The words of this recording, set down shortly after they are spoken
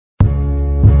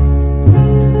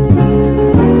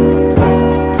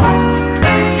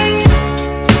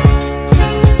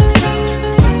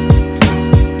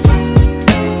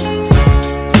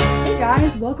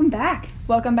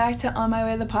Welcome back to On My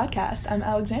Way, the podcast. I'm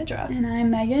Alexandra. And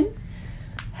I'm Megan.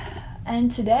 And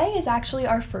today is actually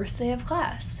our first day of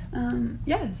class.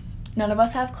 Yes. None of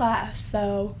us have class,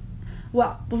 so...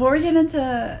 Well, before we get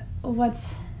into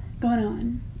what's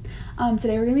going on,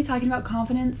 today we're going to be talking about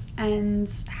confidence and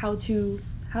how to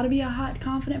be a hot,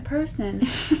 confident person.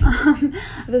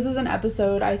 This is an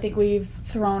episode I think we've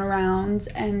thrown around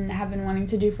and have been wanting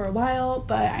to do for a while,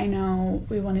 but I know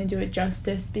we want to do it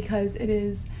justice because it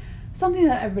is something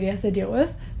that everybody has to deal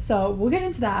with. So we'll get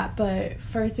into that, but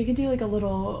first we can do like a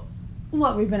little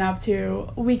what we've been up to,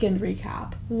 weekend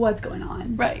recap, what's going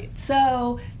on. Right.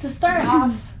 So to start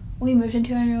off, we moved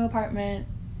into a new apartment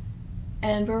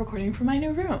and we're recording from my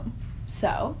new room.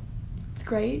 So it's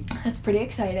great. That's pretty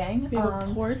exciting. We have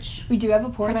a porch. We do have a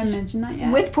porch. Have I mentioned that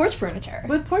yet? With porch furniture.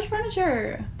 With porch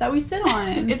furniture that we sit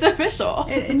on. It's official.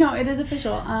 It is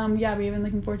official. Yeah, we've been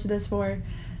looking forward to this for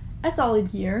a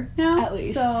solid year now. At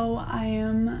least. So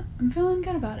I'm feeling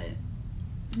good about it.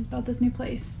 About this new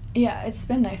place. Yeah, it's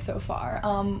been nice so far.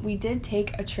 We did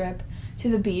take a trip to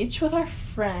the beach with our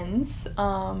friends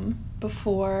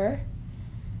before,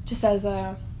 just as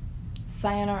a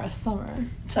sayonara summer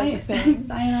type of thing.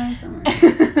 Sayonara summer.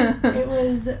 It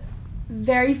was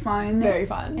very fun. Very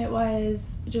fun. It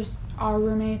was just our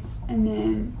roommates and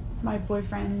then my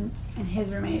boyfriend and his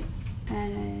roommates,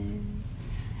 and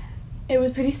it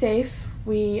was pretty safe.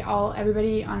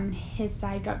 Everybody on his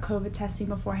side got COVID testing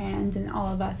beforehand, and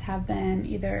all of us have been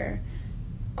either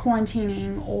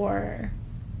quarantining or,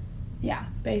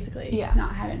 basically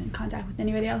not having contact with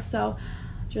anybody else. So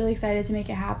I was really excited to make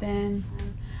it happen.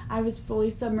 I was fully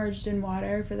submerged in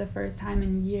water for the first time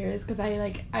in years because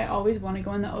I always want to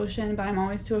go in the ocean, but I'm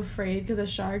always too afraid because of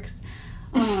sharks.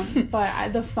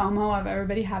 But the FOMO of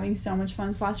everybody having so much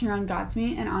fun splashing around got to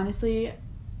me, and honestly,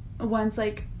 once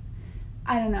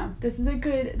I don't know. This is a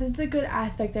good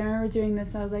aspect. I remember doing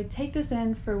this. I was like, take this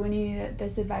in for when you need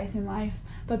this advice in life.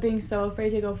 But being so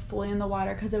afraid to go fully in the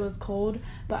water because it was cold.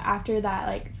 But after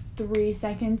that, 3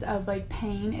 seconds of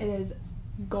pain, it is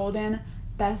golden.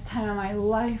 Best time of my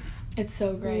life. It's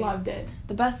so great. Loved it.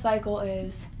 The best cycle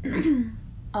is laying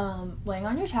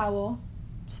on your towel,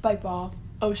 spike ball,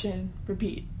 ocean,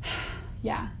 repeat.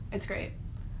 Yeah, it's great.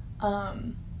 I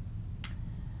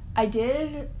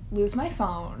did lose my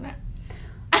phone.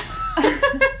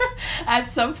 At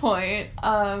some point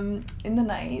in the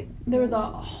night. There was a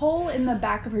hole in the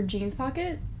back of her jeans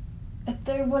pocket.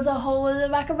 There was a hole in the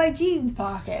back of my jeans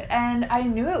pocket, and I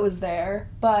knew it was there,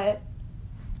 but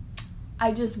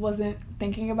I just wasn't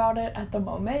thinking about it at the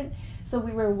moment. So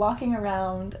we were walking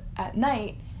around at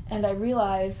night, and I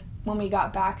realized when we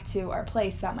got back to our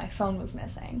place that my phone was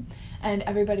missing. And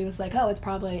everybody was like, oh, it's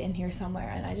probably in here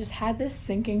somewhere. And I just had this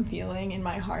sinking feeling in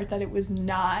my heart that it was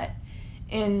not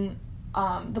in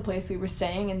the place we were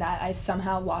staying, and that I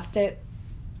somehow lost it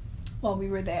while we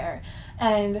were there.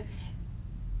 And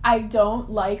I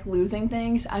don't like losing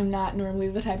things. I'm not normally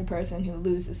the type of person who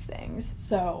loses things,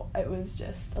 so it was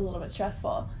just a little bit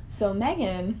stressful. So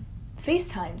Megan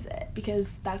FaceTimes it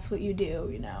because that's what you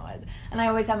do, and I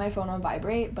always have my phone on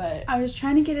vibrate, but I was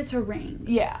trying to get it to ring.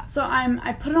 Yeah. So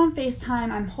I put it on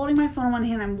FaceTime. I'm holding my phone in one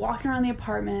hand. I'm walking around the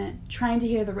apartment trying to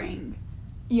hear the ring.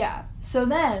 Yeah. So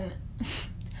then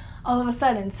all of a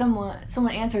sudden someone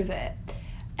answers it,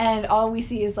 and all we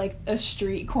see is a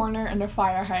street corner and a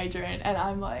fire hydrant, and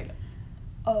I'm like,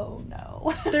 oh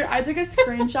no. I took a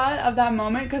screenshot of that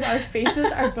moment because our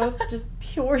faces are both just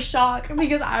pure shock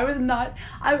because it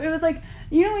was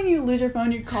when you lose your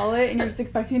phone, you call it and you're just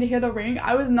expecting to hear the ring.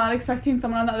 I was not expecting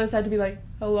someone on the other side to be like,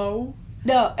 hello.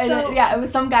 No, and it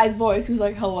was some guy's voice who was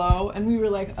like, hello, and we were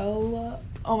like, oh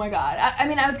my god. I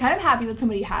mean, I was kind of happy that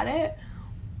somebody had it.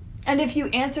 And if you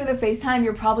answer the FaceTime,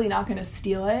 you're probably not going to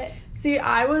steal it. See,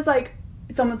 I was like,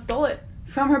 someone stole it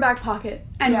from her back pocket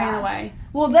and ran away.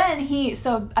 Well, then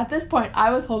so at this point,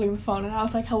 I was holding the phone and I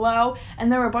was like, hello?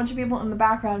 And there were a bunch of people in the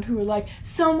background who were like,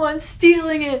 someone's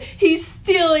stealing it! He's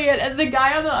stealing it! And the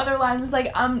guy on the other line was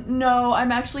like, no,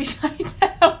 I'm actually trying to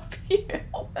help you.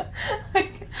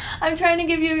 I'm trying to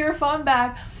give you your phone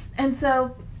back. And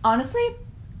so, honestly,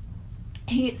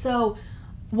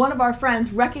 one of our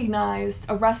friends recognized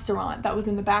a restaurant that was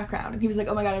in the background, and he was like,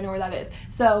 oh my god, I know where that is.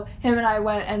 So him and I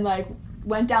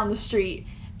went down the street,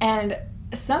 and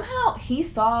somehow he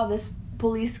saw this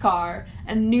police car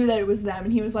and knew that it was them,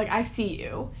 and he was like, I see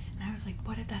you. And I was like,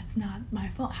 what if that's not my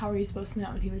phone? How are you supposed to know?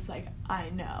 And he was like, I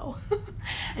know.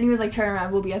 And he was like, turn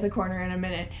around, we'll be at the corner in a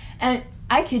minute. And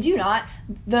I kid you not,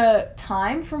 the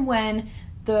time from when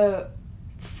the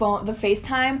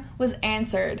FaceTime was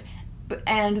answered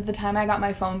and the time I got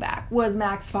my phone back was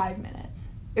max 5 minutes.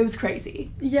 It was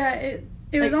crazy. Yeah,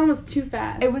 It was almost too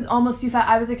fast. It was almost too fast.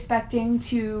 I was expecting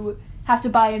to have to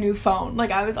buy a new phone.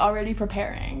 Like, I was already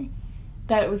preparing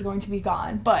that it was going to be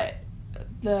gone. But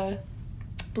the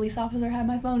police officer had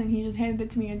my phone, and he just handed it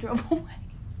to me and drove away.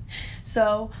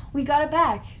 So, we got it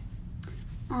back.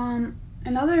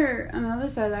 Another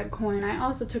side of that coin, I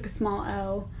also took a small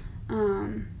L.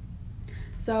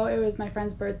 So it was my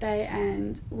friend's birthday,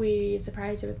 and we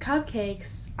surprised her with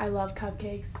cupcakes. I love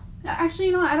cupcakes. Actually,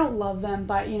 you know what? I don't love them,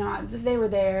 but, you know, they were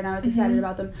there, and I was excited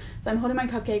about them. So I'm holding my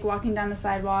cupcake, walking down the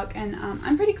sidewalk, and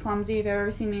I'm pretty clumsy. If you've ever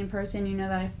seen me in person, you know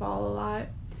that I fall a lot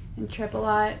and trip a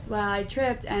lot. Well, I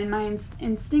tripped, and my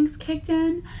instincts kicked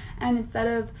in, and instead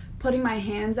of putting my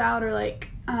hands out or, like,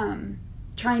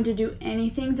 trying to do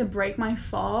anything to break my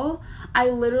fall, I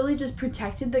literally just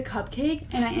protected the cupcake,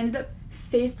 and I ended up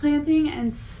face planting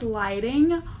and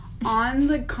sliding on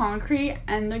the concrete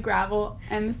and the gravel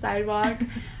and the sidewalk.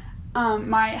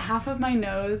 My half of my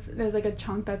nose, there's like a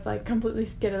chunk that's like completely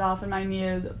skidded off, and my knee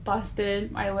is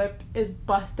busted. My lip is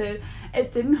busted.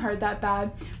 It didn't hurt that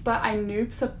bad, but I knew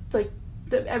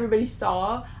everybody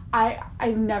saw.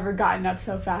 I've never gotten up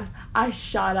so fast. I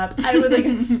shot up. I was like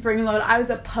a spring load. I was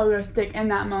a pogo stick in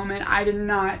that moment. I did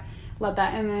not let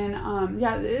that. And then,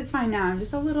 yeah, it's fine now. I'm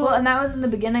just a little... Well, and that was in the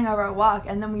beginning of our walk,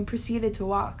 and then we proceeded to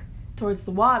walk towards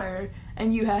the water,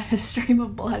 and you had a stream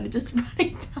of blood just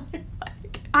running down your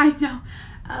leg. I know.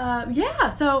 Yeah,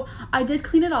 so I did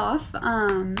clean it off,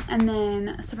 and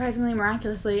then, surprisingly,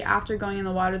 miraculously, after going in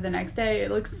the water the next day,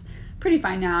 it looks pretty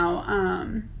fine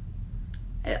now.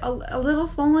 A little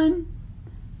swollen,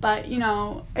 but, you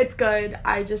know, it's good.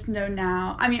 I just know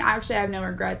now. I mean, actually, I have no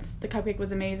regrets. The cupcake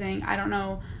was amazing. I don't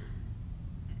know.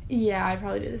 Yeah, I'd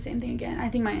probably do the same thing again. I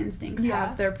think my instincts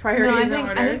have their priorities in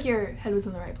order. I think your head was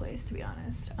in the right place, to be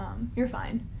honest. You're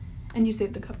fine. And you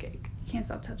saved the cupcake. Can't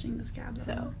stop touching the scab,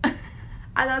 though. So.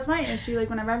 That's my issue. Like,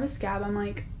 whenever I have a scab, I'm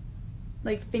like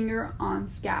finger on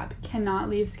scab. Cannot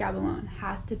leave scab alone.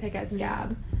 Has to pick at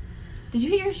scab. Yeah. Did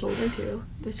you hit your shoulder, too?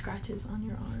 The scratches on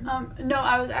your arm? No,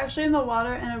 I was actually in the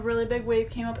water, and a really big wave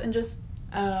came up and just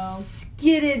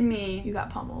skidded me. You got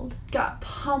pummeled. Got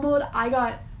pummeled. I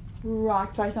got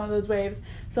rocked by some of those waves.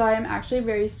 So I am actually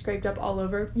very scraped up all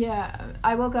over. Yeah,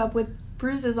 I woke up with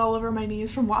bruises all over my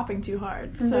knees from whopping too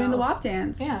hard. From doing the WAP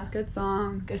dance. Yeah. Good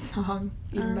song. Good song.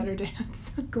 Even better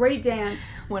dance. Great dance.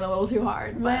 Went a little too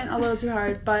hard.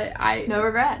 But I... No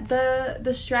regrets.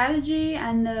 The strategy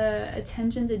and the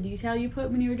attention to detail you put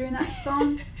when you were doing that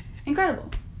song, incredible.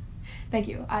 Thank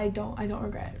you. I don't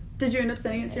regret it. Did you end up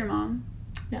sending it to your mom?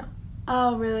 No.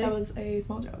 Oh, really? That was a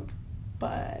small joke.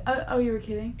 But... Oh, you were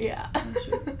kidding? Yeah.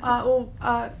 Oh,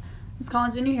 sure. Ms.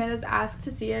 Collins, when you hear this, ask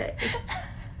to see it.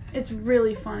 It's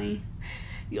really funny.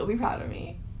 You'll be proud of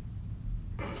me.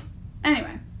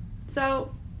 Anyway,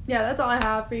 so, yeah, that's all I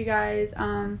have for you guys.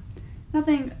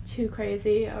 Nothing too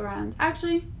crazy around.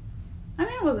 Actually, I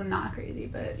mean, it wasn't not crazy,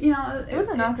 but, you know. It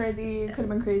wasn't not crazy. It could have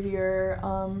been crazier.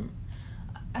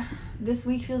 This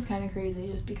week feels kind of crazy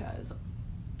just because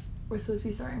we're supposed to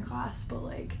be starting class, but,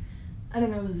 like, I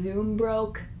don't know, Zoom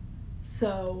broke,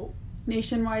 so...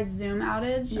 Nationwide Zoom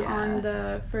outage on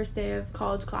the first day of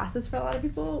college classes for a lot of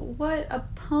people. What a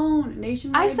pwn.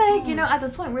 Nationwide I say, pwn. you know, at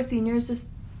this point, we're seniors, just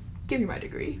give me my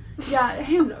degree. Yeah,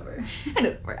 hand it over. Hand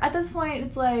it over. At this point,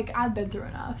 it's like, I've been through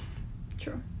enough.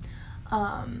 True.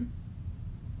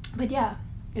 But yeah,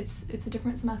 it's a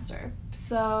different semester.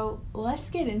 So,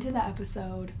 let's get into the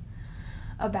episode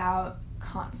about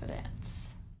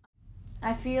confidence.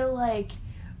 I feel like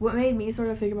what made me sort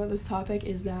of think about this topic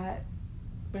is that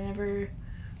whenever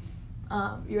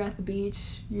you're at the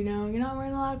beach, you know, you're not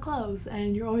wearing a lot of clothes,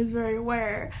 and you're always very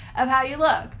aware of how you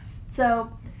look. So,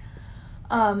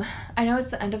 I know it's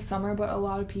the end of summer, but a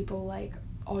lot of people, like,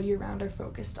 all year round are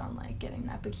focused on, like, getting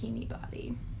that bikini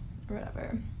body or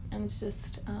whatever. And it's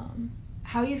just,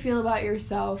 how you feel about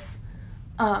yourself,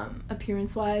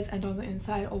 appearance-wise and on the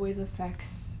inside always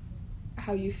affects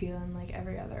how you feel in, like,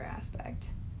 every other aspect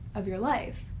of your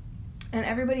life. And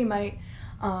everybody might,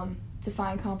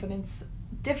 define confidence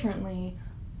differently,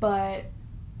 but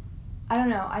I don't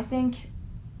know. I think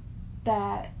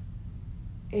that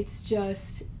it's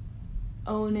just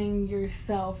owning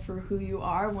yourself for who you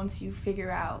are once you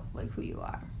figure out, like, who you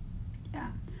are.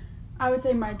 Yeah. I would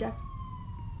say my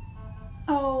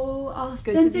authentic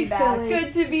Good to be back. feeling.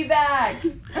 Good to be back.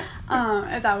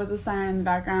 If that was a siren in the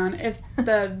background, if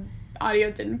the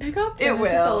audio didn't pick up, it will.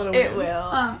 Just a little it weird. will.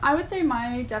 I would say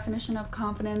my definition of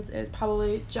confidence is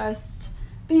probably just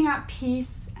being at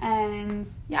peace, and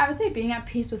I would say being at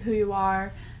peace with who you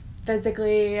are,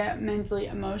 physically, mentally,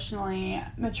 emotionally,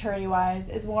 maturity wise,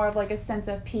 is more of like a sense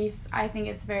of peace. I think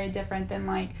it's very different than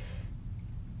like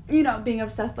you know, being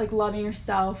obsessed, like, loving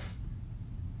yourself,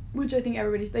 which I think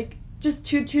everybody's, like, just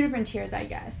two different tiers, I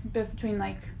guess, between,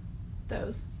 like,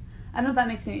 those. I don't know if that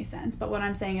makes any sense, but what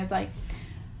I'm saying is, like,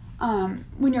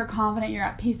 when you're confident, you're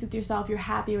at peace with yourself, you're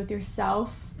happy with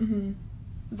yourself,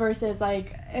 versus,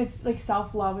 like, if, like,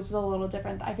 self-love, which is a little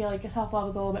different. I feel like self-love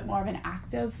is a little bit more of an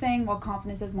active thing, while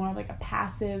confidence is more of, like, a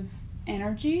passive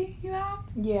energy you have.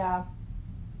 Yeah.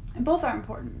 And both are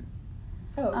important.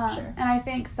 Oh, for sure. And I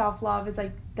think self-love is,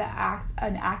 like,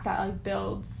 an act that, like,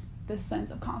 builds this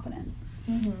sense of confidence.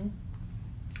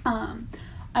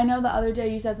 I know the other day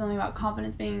you said something about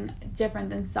confidence being different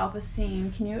than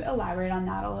self-esteem. Can you elaborate on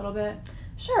that a little bit?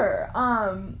 Sure.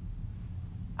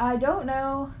 I don't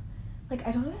know, like,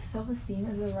 I don't know if self-esteem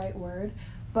is the right word,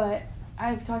 but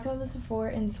I've talked about this before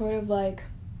in sort of, like,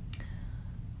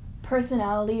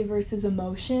 personality versus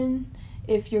emotion.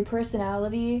 If your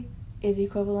personality is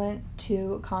equivalent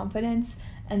to confidence,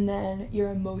 and then your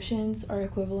emotions are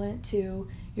equivalent to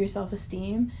your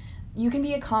self-esteem, you can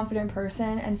be a confident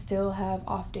person and still have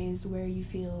off days where you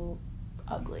feel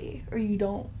ugly or you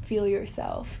don't feel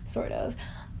yourself, sort of.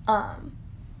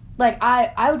 Like,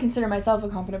 I would consider myself a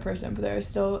confident person, but there are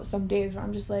still some days where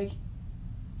I'm just like,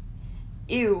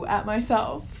 ew at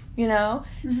myself, you know?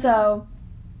 So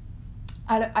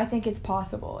I think it's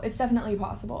possible. It's definitely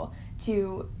possible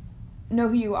to know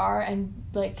who you are and,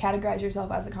 like, categorize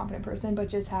yourself as a confident person, but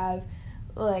just have,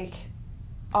 like,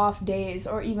 off days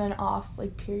or even off,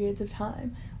 like, periods of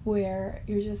time where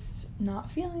you're just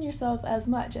not feeling yourself as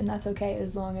much, and that's okay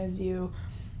as long as you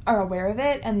are aware of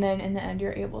it, and then in the end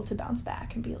you're able to bounce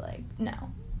back and be like, no,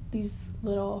 these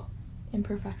little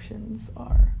imperfections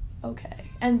are okay.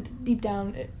 And deep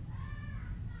down it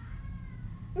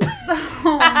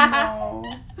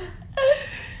Oh,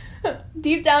 no.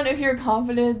 Deep down, if you're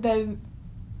confident, then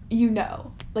you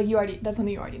know. Like, that's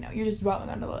something you already know. You're just dwelling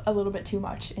on it a little bit too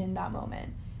much in that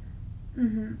moment.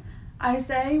 I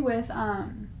say with,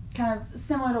 kind of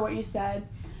similar to what you said,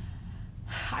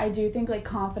 I do think, like,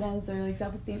 confidence or, like,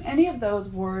 self-esteem, any of those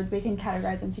words, we can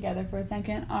categorize them together for a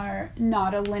second, are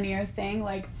not a linear thing.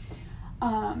 Like,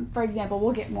 for example,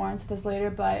 we'll get more into this later,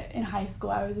 but in high school,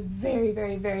 I was very,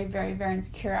 very, very, very, very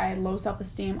insecure. I had low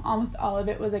self-esteem. Almost all of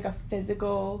it was, like, a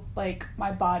physical, like,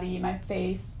 my body, my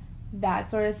face, that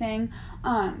sort of thing.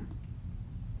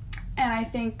 And I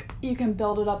think you can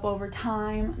build it up over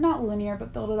time. Not linear,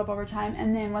 but build it up over time.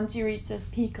 And then once you reach this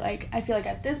peak, like, I feel like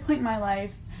at this point in my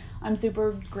life, I'm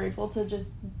super grateful to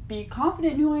just be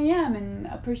confident in who I am and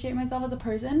appreciate myself as a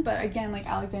person. But again, like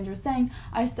Alexandra was saying,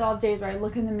 I still have days where I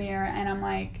look in the mirror and I'm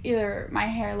like, either my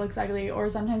hair looks ugly, or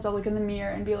sometimes I'll look in the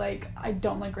mirror and be like, I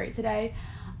don't look great today.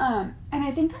 And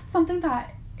I think that's something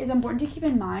that is important to keep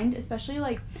in mind, especially,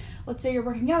 like, let's say you're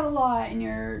working out a lot and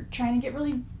you're trying to get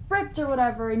really ripped or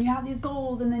whatever, and you have these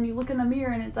goals, and then you look in the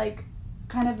mirror and it's like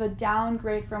kind of a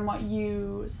downgrade from what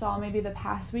you saw maybe the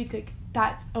past week. Like,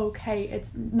 that's okay.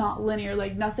 It's not linear.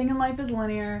 Like, nothing in life is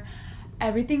linear.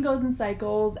 Everything goes in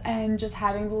cycles, and just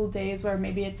having little days where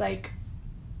maybe it's like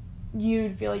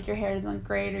you feel like your hair doesn't look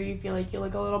great, or you feel like you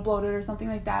look a little bloated or something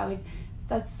like that, like,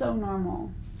 that's so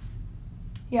normal.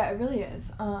 Yeah, it really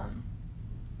is.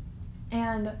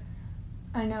 And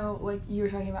I know, like, you were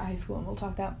talking about high school, and we'll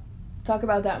talk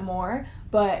about that more,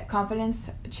 but confidence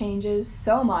changes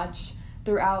so much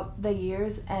throughout the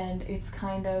years, and it's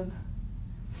kind of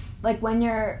like when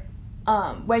you're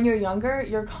younger,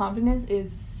 your confidence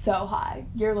is so high.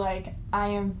 You're like, I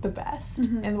am the best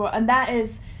in the world, and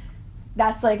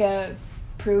that's like a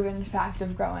proven fact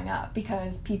of growing up,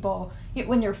 because people,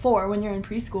 when you're 4, when you're in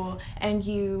preschool, and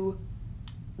you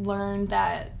learn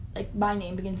that, like, my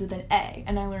name begins with an A,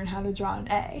 and I learned how to draw an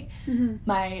A.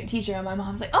 My teacher and my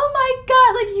mom's like, oh my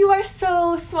god, like, you are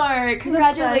so smart,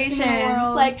 congratulations.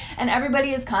 Like, and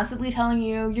everybody is constantly telling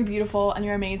you you're beautiful and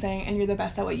you're amazing and you're the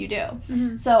best at what you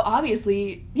do. So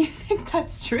obviously you think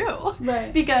that's true,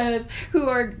 right? Because who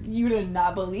are you to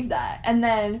not believe that? And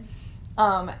then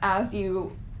as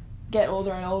you get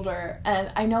older and older,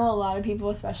 and I know a lot of people,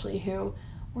 especially who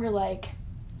were, like,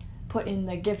 put in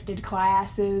the gifted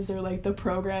classes or, like, the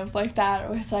programs like that,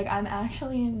 or it's like, I'm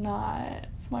actually not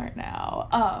smart now.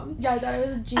 Yeah, I thought I was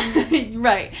a genius.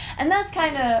 Right. And that's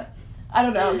kind of, I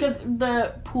don't know, because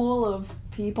the pool of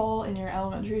people in your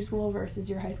elementary school versus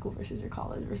your high school versus your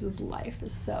college versus life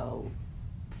is so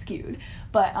skewed.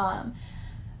 But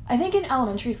I think in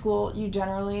elementary school, you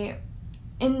generally,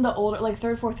 in the older, like,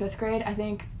 3rd, 4th, 5th grade, I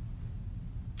think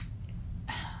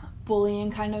bullying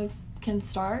kind of can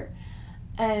start.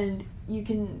 And you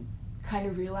can kind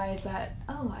of realize that,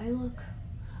 oh,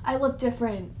 I look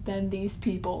different than these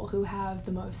people who have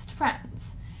the most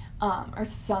friends. or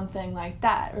something like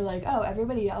that. Or like, oh,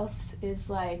 everybody else is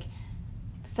like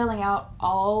filling out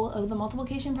all of the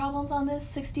multiplication problems on this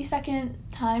 60-second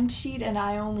timed sheet, and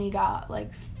I only got like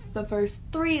the first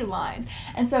 3 lines.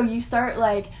 And so you start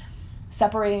like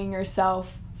separating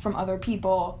yourself from other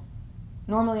people,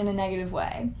 normally in a negative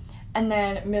way. And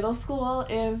then middle school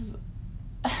is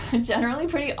generally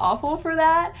pretty awful for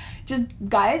that. Just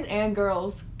guys and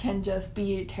girls can just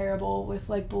be terrible with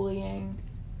like bullying.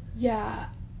 Yeah,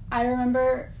 I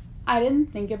remember I didn't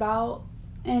think about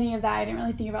any of that. I didn't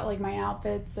really think about like my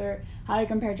outfits or how I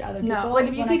compared to other people. No, like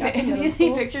if you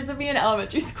see pictures of me in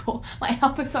elementary school, my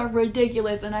outfits are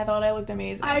ridiculous, and I thought I looked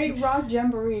amazing. I rocked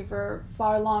jamboree for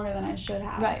far longer than I should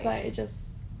have, right? But it just,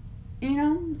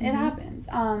 it happens.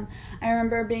 I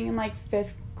remember being in like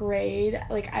 5th grade,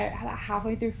 like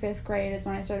halfway through 5th grade is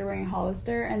when I started wearing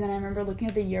Hollister, and then I remember looking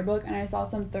at the yearbook and I saw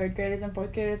some 3rd graders and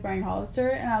 4th graders wearing Hollister,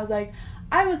 and I was like,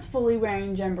 I was fully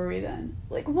wearing jamboree then.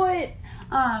 Like, what?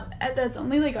 That's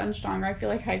only like unstronger. I feel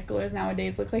like high schoolers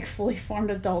nowadays look like fully formed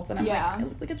adults, and I'm like, I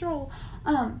look like a troll.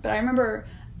 But I remember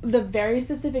the very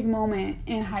specific moment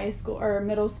in high school or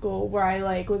middle school where I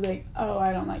like was like, oh,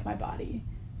 I don't like my body.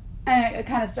 And it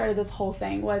kind of started this whole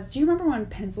thing do you remember when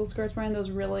pencil skirts were in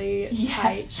those really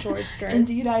tight short skirts?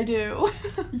 Indeed I do.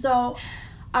 So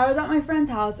I was at my friend's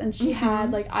house, and she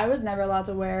had, like, I was never allowed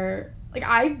to wear, like,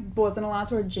 I wasn't allowed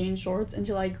to wear jean shorts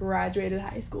until I graduated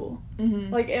high school.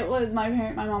 Like, it was, my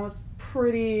mom was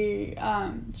pretty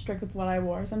strict with what I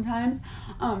wore sometimes.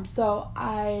 So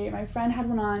my friend had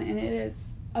one on, and it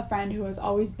is a friend who has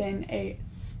always been a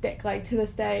stick, like to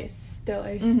this day still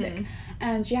a stick,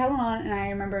 and she had one on, and I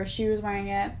remember she was wearing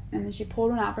it, and then she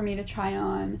pulled one out for me to try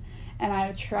on, and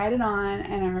I tried it on,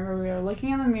 and I remember we were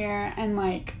looking in the mirror, and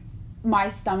like my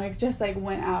stomach just like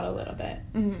went out a little bit,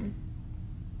 and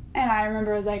I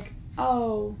remember I was like,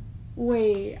 oh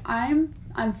wait, I'm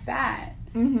fat,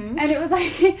 and it was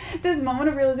like this moment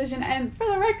of realization. And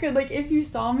for the record, like, if you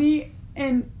saw me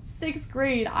in 6th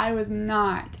grade, I was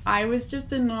not. I was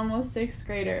just a normal 6th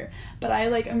grader. But I,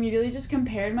 like, immediately just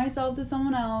compared myself to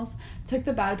someone else, took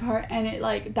the bad part, and it,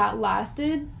 like, that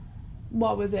lasted,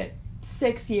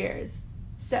 6 years.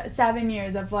 7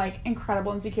 years of, like,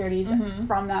 incredible insecurities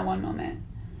from that one moment.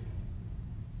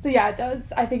 So, yeah, it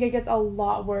does. I think it gets a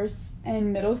lot worse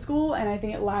in middle school, and I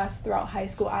think it lasts throughout high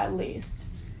school at least.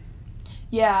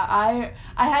 Yeah, I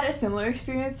had a similar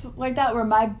experience like that, where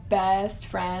my best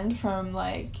friend from,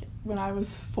 like, when I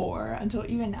was 4 until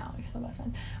even now, we're still best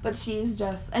friends, but she's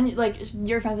just, and, like,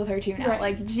 you're friends with her too now,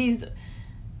 like, she's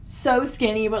so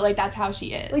skinny, but, like, that's how she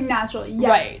is. Like, naturally, yes.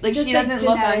 Right, like, just she doesn't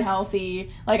look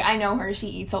unhealthy. Like, I know her, she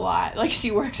eats a lot, like,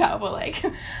 she works out, but, like,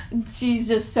 she's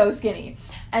just so skinny.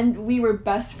 And we were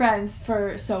best friends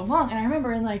for so long, and I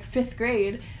remember in, like, 5th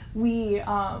grade, we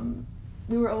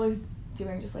were always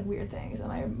doing just, like, weird things, and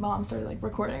my mom started, like,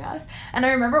 recording us, and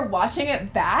I remember watching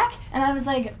it back, and I was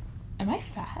like, am I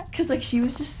fat? Because, like, she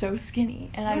was just so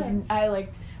skinny, and I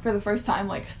like, for the first time,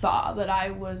 like, saw that I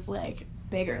was, like,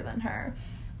 bigger than her,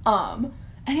 and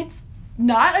it's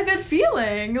not a good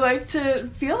feeling, like, to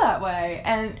feel that way,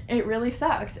 and it really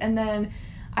sucks. And then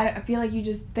I feel like you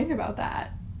just think about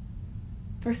that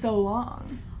for so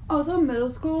long. Also, middle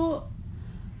school,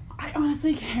 I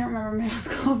honestly can't remember middle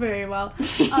school very well.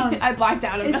 I blacked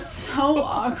out of it. It's so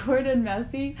awkward and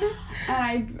messy,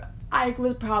 and I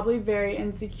was probably very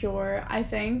insecure. I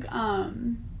think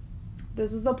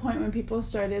this was the point when people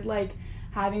started, like,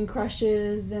 having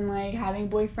crushes and, like, having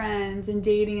boyfriends and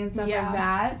dating and stuff like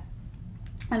that,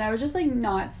 and I was just, like,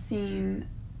 not seen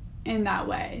in that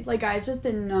way. Like, guys just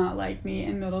did not like me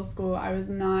in middle school. I was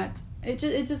not, it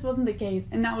just wasn't the case,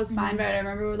 and that was fine. But I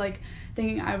remember, like,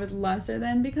 thinking I was lesser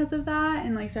than because of that,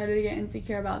 and, like, started to get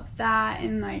insecure about that,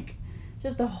 and, like,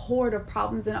 just a horde of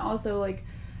problems. And also, like,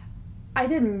 I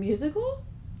did musical,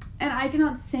 and I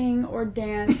cannot sing or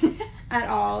dance at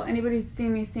all. Anybody who's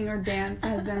seen me sing or dance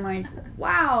has been like,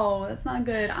 wow, that's not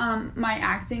good. My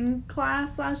acting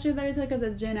class last year that I took as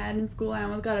a gen ed in school, I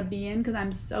almost got a B in because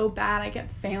I'm so bad. I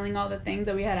kept failing all the things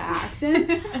that we had to act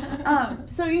in.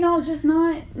 So, you know, just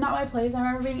not my place. I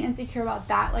remember being insecure about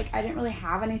that. Like, I didn't really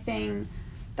have anything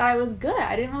that I was good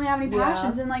at. I didn't really have any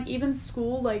passions. And, like, even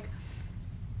school, like,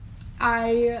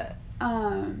 I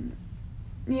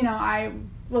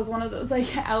was one of those,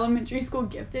 like, elementary school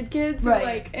gifted kids who,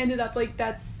 like, ended up, like,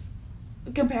 that's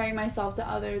comparing myself to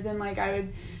others. And, like, I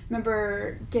would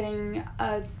remember getting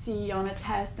a C on a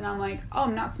test, and I'm like, oh,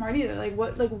 I'm not smart either. Like,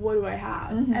 what do I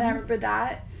have? And I remember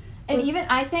that. And even,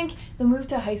 I think the move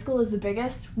to high school is the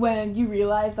biggest when you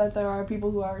realize that there are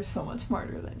people who are so much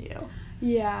smarter than you.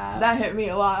 Yeah. That hit me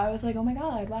a lot. I was like, oh my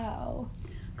god, wow.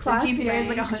 Class GPA rank is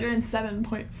like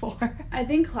 107.4. I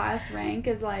think class rank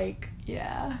is like,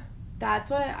 Yeah. that's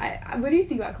what what do you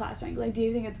think about class rank? Like, do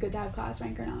you think it's good to have class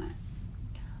rank or not?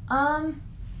 I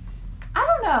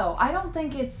don't know. I don't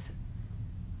think it's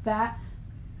that.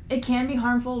 It can be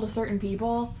harmful to certain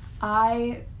people.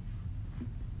 I,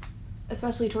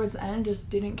 especially towards the end, just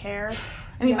didn't care.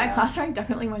 I mean, my class rank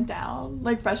definitely went down.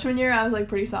 Like, freshman year, I was, like,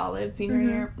 pretty solid. Senior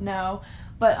year, no.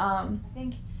 But,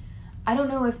 I don't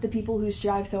know if the people who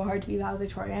strive so hard to be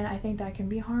valedictorian, I think that can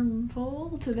be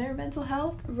harmful to their mental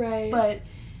health. Right. But,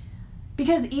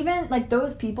 because even, like,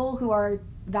 those people who are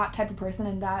that type of person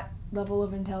and that level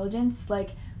of intelligence,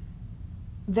 like,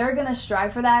 they're gonna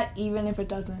strive for that even if it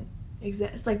doesn't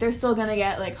exist. Like, they're still gonna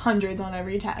get, like, hundreds on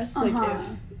every test. Like,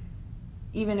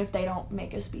 even if they don't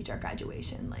make a speech at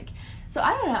graduation. Like, so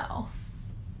I don't know.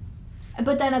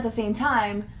 But then at the same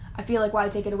time, I feel like why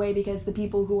take it away, because the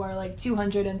people who are like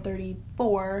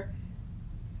 234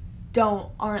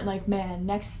 aren't like, man,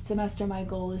 next semester my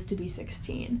goal is to be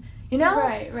 16. You know?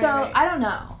 Right. So I don't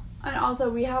know. And also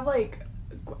we have like,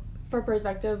 for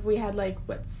perspective, we had like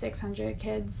 600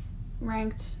 kids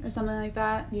ranked or something like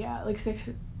that. Yeah, like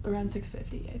around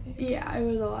 650, I think. Yeah, it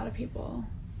was a lot of people.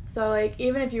 So, like,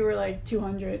 even if you were, like,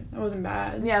 200, that wasn't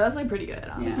bad. Yeah, that's, like, pretty good,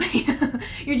 honestly. Yeah.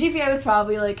 Your GPA was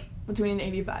probably, like, between an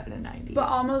 85 and a 90. But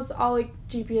almost all, like,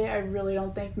 GPA I really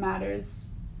don't think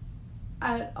matters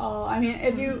at all. I mean,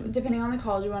 if you, depending on the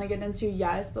college you want to get into,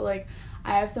 yes. But, like,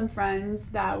 I have some friends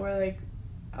that were, like,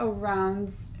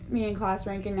 around me in class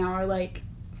ranking now are, like,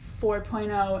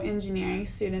 4.0 engineering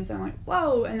students. And I'm like,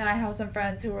 whoa. And then I have some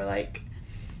friends who were, like,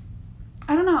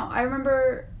 I don't know. I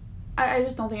remember... I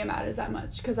just don't think it matters that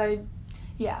much, because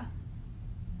Yeah.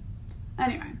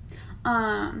 Anyway,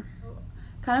 kind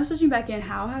of switching back in,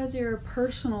 how has your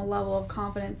personal level of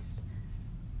confidence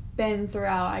been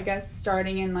throughout, I guess,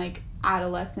 starting in, like,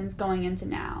 adolescence going into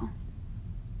now?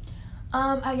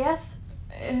 I guess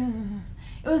it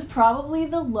was probably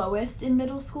the lowest in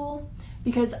middle school,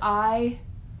 because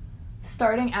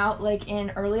starting out, like,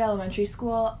 in early elementary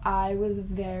school, I was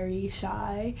very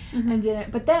shy and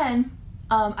didn't, but then...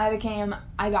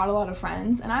 I got a lot of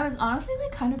friends, and I was honestly,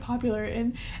 like, kind of popular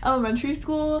in elementary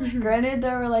school. Granted,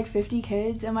 there were, like, 50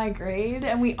 kids in my grade,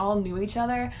 and we all knew each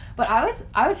other, but I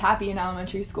was happy in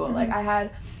elementary school. Like, I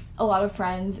had a lot of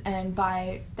friends, and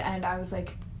by the end, I was,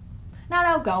 like, not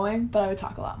outgoing, but I would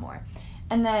talk a lot more.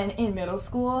 And then in middle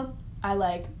school, I,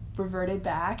 like, reverted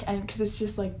back, and because it's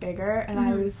just, like, bigger, and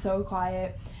I was so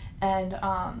quiet, and,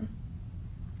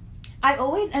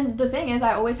 and the thing is,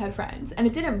 I always had friends, and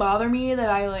it didn't bother me that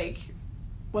I, like,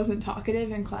 wasn't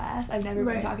talkative in class. I've never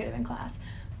been talkative in class,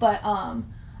 but,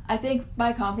 I think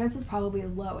my confidence was probably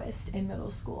lowest in middle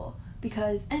school,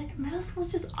 and middle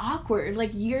school's just awkward,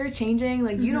 like, you're changing,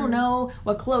 like, you don't know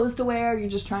what clothes to wear, you're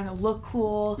just trying to look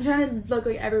cool. You're trying to look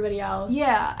like everybody else.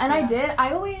 Yeah, and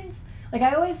I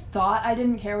always thought I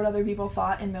didn't care what other people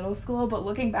thought in middle school, but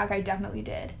looking back, I definitely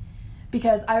did,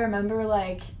 because I remember,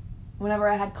 like, whenever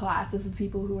I had classes with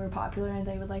people who were popular and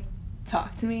they would, like,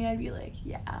 talk to me, I'd be like,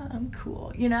 yeah, I'm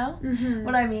cool, you know?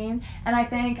 What I mean? And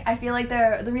I feel like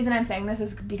the reason I'm saying this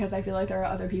is because I feel like there are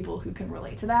other people who can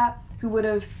relate to that, who would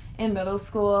have, in middle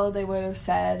school, they would have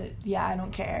said, yeah, I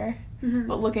don't care.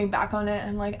 But looking back on it,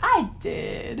 I'm like, I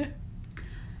did.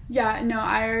 Yeah, no,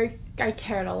 I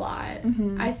cared a lot,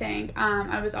 I think.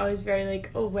 I was always very,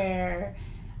 like, aware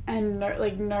and,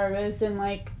 like, nervous and,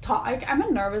 like, I'm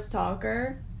a nervous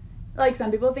talker. Like,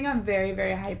 some people think I'm very,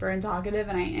 very hyper and talkative,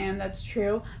 and I am, that's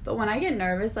true, but when I get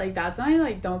nervous, like, that's when I,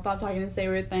 like, don't stop talking and say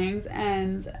weird things,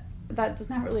 and that does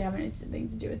not really have anything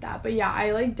to do with that, but yeah,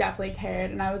 I, like, definitely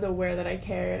cared, and I was aware that I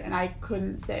cared, and I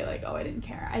couldn't say, like, oh, I didn't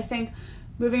care. I think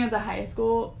moving into high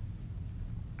school,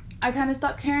 I kind of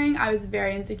stopped caring. I was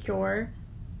very insecure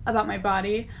about my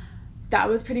body. That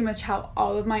was pretty much how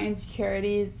all of my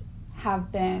insecurities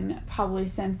have been probably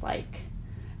since, like,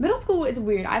 middle school. It's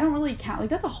weird. I don't really count. Like,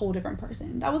 that's a whole different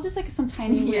person. That was just, like, some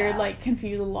tiny, weird, like,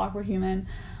 confused, little awkward human.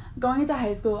 Going into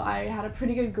high school, I had a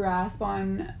pretty good grasp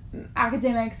on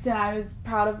academics, and I was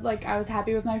proud of, like, I was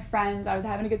happy with my friends. I was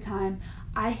having a good time.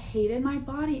 I hated my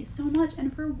body so much,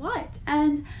 and for what?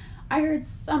 And I heard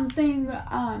something,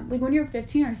 like, when you're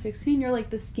 15 or 16, you're,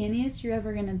 like, the skinniest you're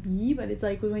ever gonna be, but it's,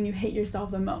 like, when you hate yourself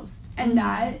the most. And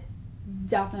that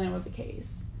definitely was the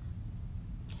case.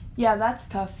 Yeah, that's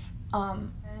tough.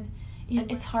 And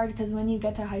it's hard because when you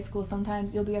get to high school,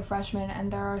 sometimes you'll be a freshman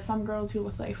and there are some girls who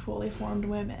look like fully formed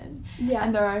women. Yes.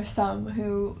 And there are some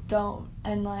who don't.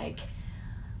 And, like,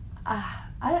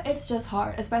 it's just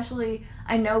hard. Especially,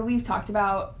 I know we've talked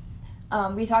about,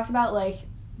 like,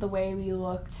 the way we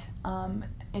looked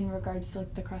in regards to,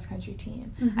 like, the cross-country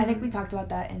team. Mm-hmm. I think we talked about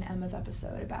that in Emma's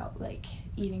episode about, like,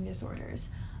 eating disorders.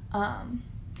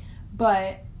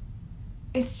 But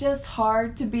it's just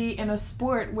hard to be in a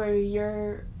sport where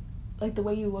you're, like, the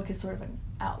way you look is sort of an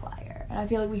outlier. And I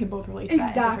feel like we can both relate to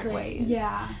that in different ways.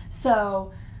 Yeah.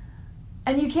 So,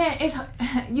 and you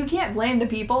can't blame the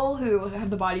people who have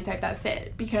the body type that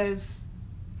fit, because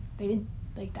they didn't,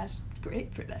 like, that's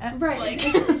great for them. Right. Like,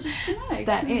 it's just genetics.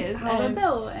 that and is. how they're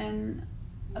built and...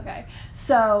 Okay.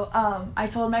 So, I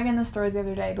told Megan this story the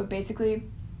other day, but basically,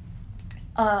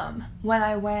 when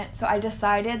I went, so I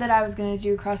decided that I was going to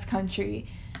do cross country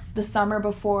the summer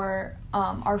before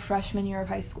our freshman year of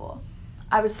high school.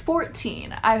 I was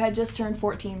 14. I had just turned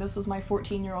 14. This was my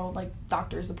 14-year-old, like,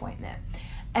 doctor's appointment.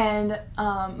 And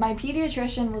my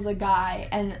pediatrician was a guy,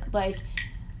 and, like,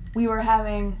 we were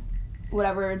having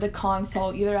whatever, the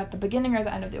consult, either at the beginning or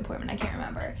the end of the appointment, I can't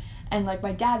remember. And, like,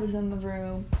 my dad was in the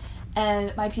room,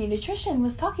 and my pediatrician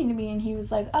was talking to me, and he was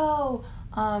like, oh,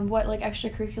 what, like,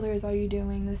 extracurriculars are you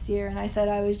doing this year? And I said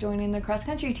I was joining the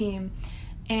cross-country team.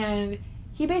 And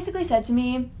he basically said to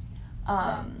me,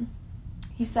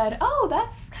 he said, oh,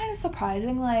 that's kind of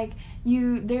surprising, like,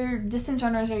 their distance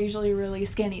runners are usually really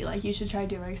skinny, like, you should try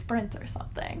doing sprints or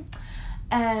something.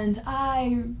 And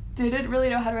I didn't really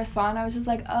know how to respond. I was just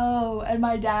like, oh, and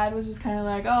my dad was just kind of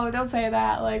like, oh, don't say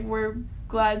that, like, we're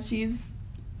glad she's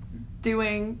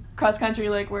doing cross country,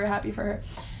 like, we're happy for her.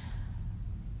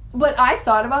 But I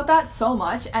thought about that so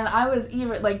much, and I was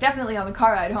even, like, definitely on the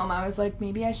car ride home, I was like,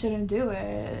 maybe I shouldn't do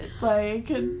it, like,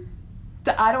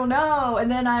 I don't know. And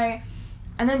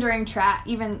then during track,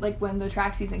 even, like, when the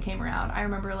track season came around, I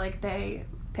remember, like, they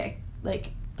picked,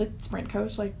 like, the sprint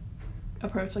coach, like,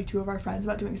 approached, like, two of our friends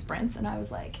about doing sprints, and I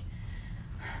was like,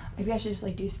 maybe I should just,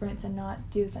 like, do sprints and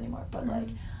not do this anymore, but, like,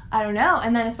 I don't know.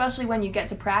 And then especially when you get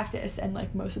to practice and,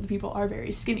 like, most of the people are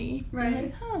very skinny. Right.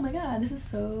 Like, oh my god, this is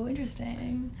so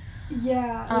interesting.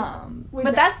 Yeah.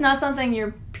 But that's not something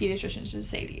your pediatrician should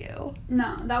say to you.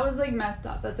 No, that was, like, messed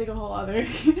up. That's, like, a whole other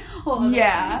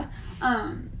yeah.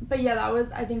 thing. But yeah, that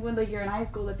was, I think, when, like, you're in high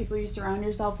school, the people you surround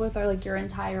yourself with are, like, your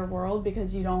entire world,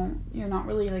 because you're not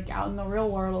really, like, out in the real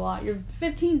world a lot. You're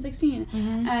 15, 16.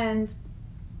 Mm-hmm. And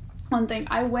one thing,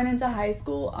 I went into high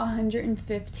school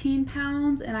 115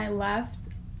 pounds, and I left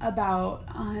about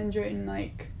 100 and,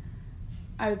 like,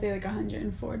 I would say, like,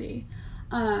 140.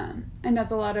 And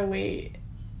that's a lot of weight,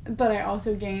 but I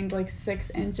also gained, like, 6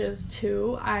 inches,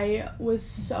 too. I was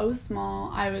so small.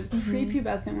 I was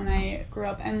prepubescent when I grew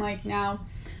up, and, like, now,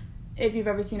 if you've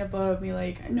ever seen a photo of me,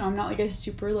 like, no, I'm not, like, a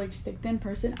super, like, stick-thin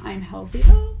person. I'm healthy,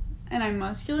 though, and I'm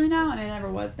muscular now, and I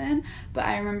never was then, but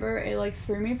I remember it, like,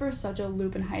 threw me for such a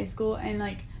loop in high school, and,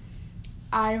 like,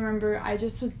 I remember I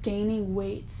just was gaining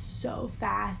weight so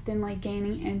fast and, like,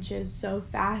 gaining inches so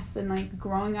fast and, like,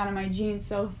 growing out of my jeans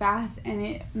so fast, and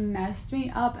it messed me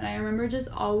up. And I remember just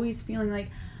always feeling like,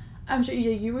 I'm sure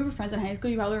you were friends in high school,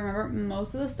 you probably remember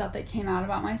most of the stuff that came out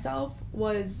about myself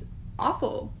was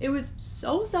awful. It was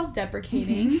so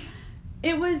self-deprecating.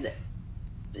 It was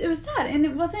sad, and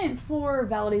it wasn't for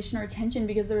validation or attention,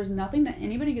 because there was nothing that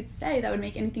anybody could say that would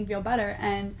make anything feel better.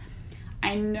 And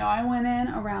I know I went in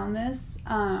around this.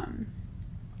 I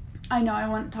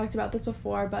know talked about this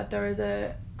before, but there was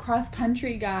a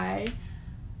cross-country guy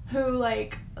who,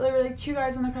 like, there were, like, 2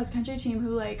 guys on the cross-country team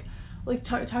who, like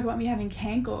talk about me having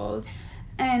cankles.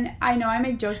 And I know I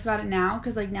make jokes about it now,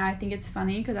 because, like, now I think it's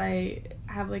funny because I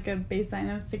have, like, a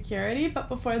baseline of security. But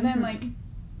before then, like,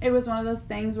 it was one of those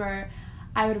things where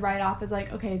I would write off as,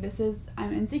 like, okay,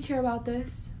 I'm insecure about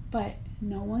this, but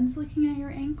no one's looking at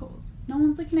your ankles. No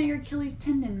one's looking at your Achilles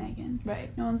tendon, Megan. Right.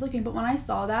 No one's looking. But when I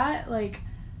saw that, like,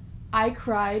 I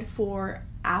cried for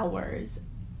hours,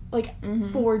 like,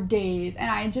 for days. And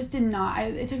I just did not,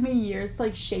 it took me years to,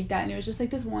 like, shake that. And it was just, like,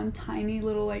 this one tiny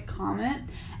little, like, comment.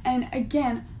 And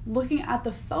again, looking at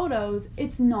the photos,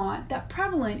 it's not that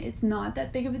prevalent. It's not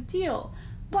that big of a deal.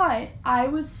 But I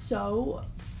was so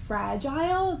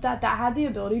fragile that had the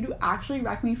ability to actually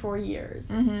wreck me for years.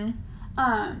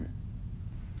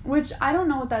 Which I don't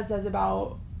know what that says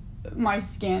about my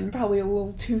skin. Probably a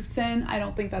little too thin. I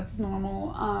don't think that's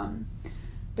normal.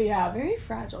 But yeah, very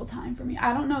fragile time for me.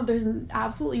 I don't know. There's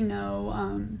absolutely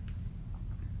no,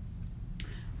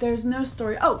 there's no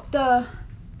story. Oh,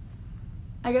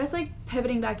 I guess, like,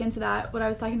 pivoting back into that, what I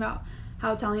was talking about,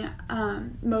 how telling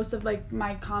most of, like,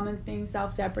 my comments being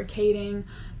self-deprecating.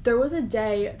 There was a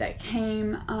day that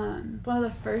came, one of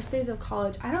the first days of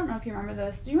college. I don't know if you remember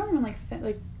this. Do you remember when,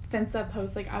 like Finsta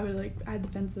posts, like, I had the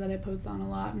Finsta that I post on a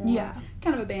lot more. Yeah.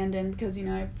 Kind of abandoned because, you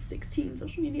know, I have 16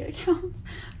 social media accounts.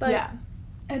 But yeah.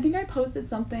 I think I posted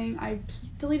something. I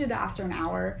deleted it after an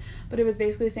hour. But it was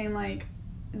basically saying, like,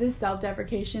 this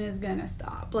self-deprecation is gonna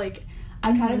stop. Like,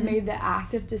 I kind of made the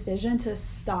active decision to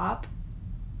stop.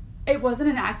 It wasn't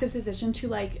an active decision to,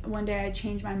 like, one day I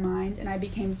changed my mind and I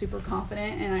became super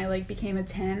confident and I, like, became a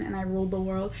 10 and I ruled the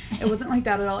world. It wasn't like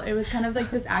that at all. It was kind of like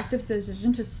this active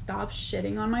decision to stop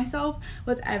shitting on myself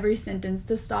with every sentence,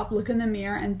 to stop, look in the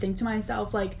mirror and think to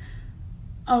myself, like,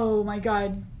 oh my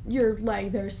god, your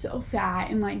legs are so fat,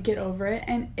 and, like, get over it.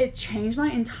 And it changed my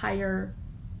entire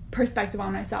perspective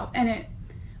on myself. And it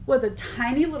was a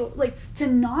tiny little, like, to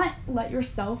not let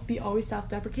yourself be always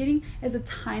self-deprecating is a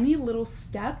tiny little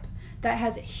step that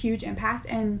has a huge impact.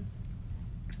 And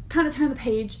kind of turn the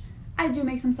page. I do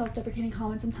make some self-deprecating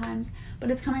comments sometimes,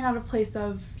 but it's coming out of place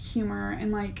of humor,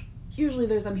 and, like, usually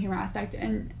there's some humor aspect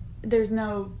and there's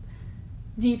no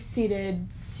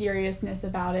deep-seated seriousness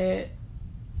about it.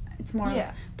 It's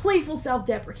more playful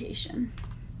self-deprecation.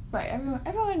 Right,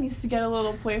 everyone needs to get a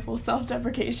little playful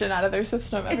self-deprecation out of their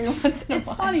system every once in a while.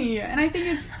 It's funny, and I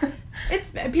think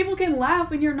it's people can laugh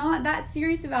when you're not that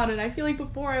serious about it. I feel like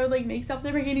before I would, like, make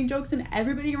self-deprecating jokes and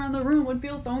everybody around the room would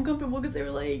feel so uncomfortable because they were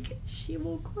like, she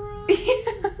will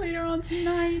cry later on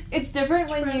tonight. It's different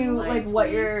when you, like,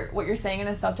 what you're saying in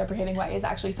a self-deprecating way is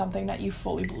actually something that you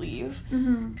fully believe,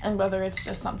 and whether it's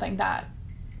just something that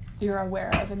you're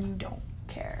aware of and you don't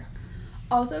care.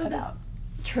 Also,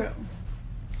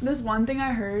 this one thing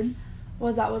I heard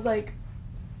was like,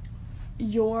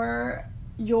 your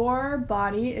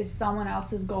body is someone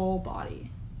else's goal body.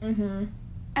 And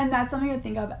that's something to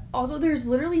think of. Also, there's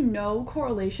literally no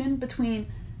correlation between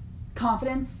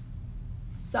confidence,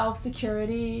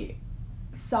 self-security,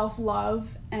 self-love,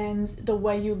 and the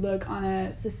way you look on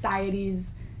a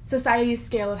society's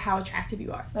scale of how attractive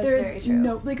you are. That's very true.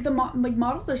 No, like,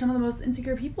 models are some of the most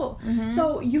insecure people.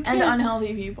 So you can't, and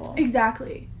unhealthy people.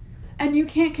 Exactly. And you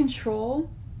can't control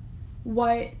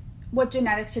what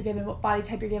genetics you're given, what body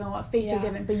type you're given, what face you're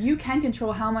given, but you can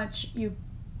control how your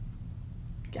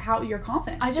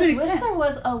confidence. I just wish there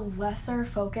was a lesser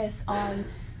focus on,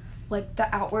 like,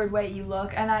 the outward way you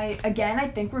look. And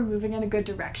I think we're moving in a good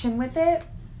direction with it.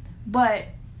 But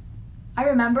I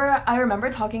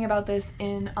remember talking about this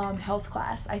in health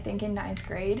class, I think in 9th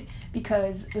grade,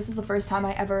 because this was the first time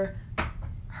I ever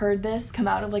heard this come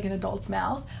out of, like, an adult's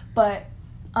mouth. But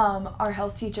our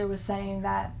health teacher was saying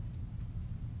that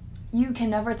you can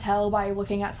never tell by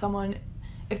looking at someone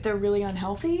if they're really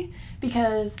unhealthy,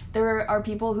 because there are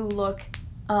people who look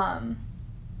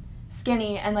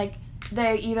skinny and, like,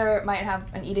 they either might have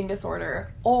an eating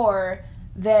disorder or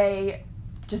they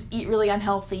just eat really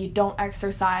unhealthy, don't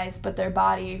exercise, but their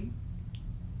body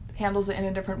handles it in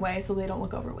a different way so they don't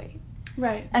look overweight.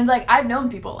 Right. And, like, I've known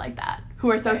people like that who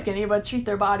are so skinny but treat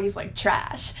their bodies like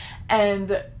trash.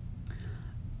 And,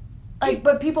 like,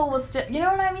 but people will still, you know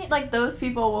what I mean? Like, those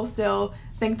people will still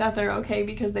think that they're okay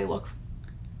because they look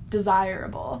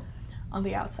desirable on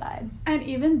the outside. And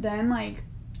even then, like,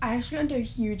 I actually got into a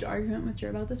huge argument with Drew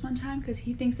about this one time because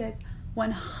he thinks it's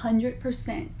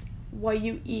 100% what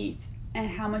you eat and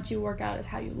how much you work out is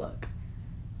how you look.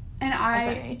 And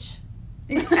SMH.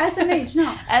 SMH,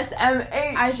 no. SMH.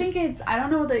 I think I don't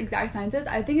know what the exact science is.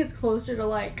 I think it's closer to,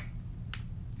 like,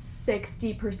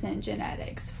 60%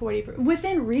 genetics, 40%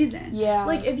 within reason. Yeah.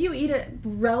 Like, if you eat a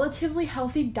relatively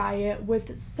healthy diet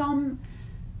with some,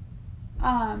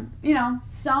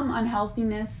 some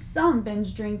unhealthiness, some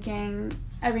binge drinking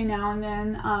every now and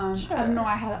then. Sure. I don't know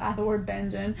why I had the word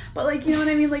binge in, but, like, you know what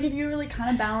I mean? Like, if you really kind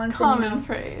of balance common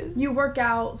phrase. You work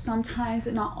out sometimes,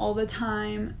 but not all the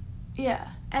time. Yeah.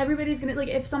 Everybody's gonna, like,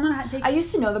 if someone takes... I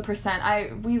used to know the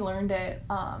percent. We learned it,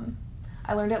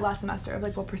 I learned it last semester of,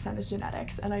 like, what percent is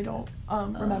genetics, and I don't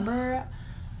remember.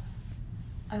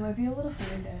 I might be a little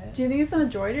offended. Do you think it's the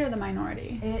majority or the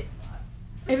minority?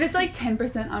 If it's, like,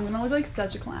 10%, I'm gonna look like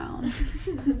such a clown.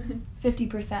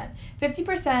 50%.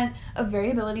 50% of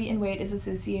variability in weight is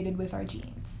associated with our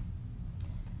genes.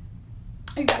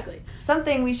 Exactly.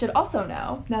 Something we should also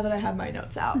know, now that I have my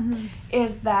notes out,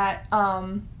 is that,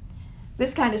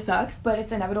 this kind of sucks, but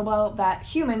it's inevitable that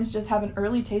humans just have an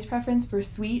early taste preference for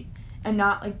sweet and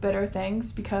not, like, bitter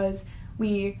things because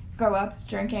we grow up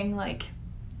drinking, like,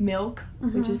 milk,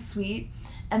 which is sweet,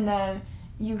 and then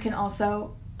you can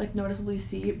also, like, noticeably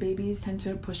see babies tend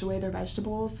to push away their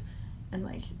vegetables and,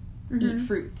 like, eat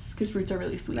fruits because fruits are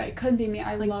really sweet. Right, couldn't be me.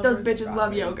 I love those bitches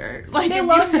love yogurt. Like, they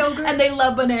love yogurt and they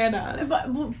love bananas. But,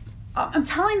 I'm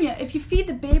telling you, if you feed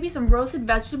the baby some roasted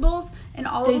vegetables and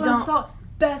olive oil and salt,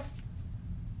 best.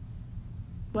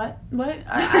 What?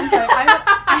 I'm sorry.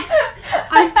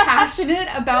 I'm passionate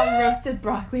about roasted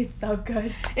broccoli. It's so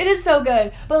good. It is so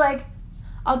good. But, like,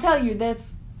 I'll tell you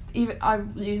this. Even I'll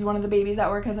use one of the babies at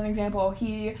work as an example.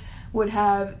 He would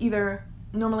have either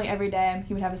normally every day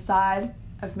he would have a side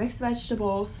of mixed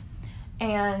vegetables,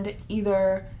 and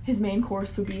either his main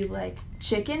course would be like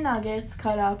chicken nuggets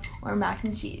cut up or mac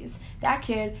and cheese. That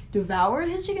kid devoured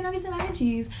his chicken nuggets and mac and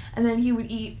cheese, and then he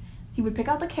would pick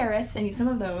out the carrots and eat some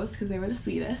of those because they were the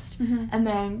sweetest, and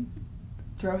then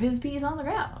throw his peas on the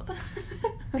ground.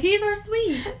 Peas are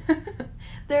sweet.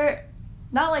 They're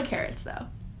not like carrots though.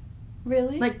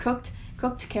 Really? Like cooked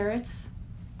carrots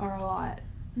are a lot.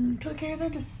 Cooked carrots are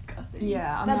disgusting.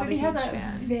 Yeah, I'm that not baby a huge has a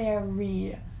fan.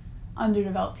 very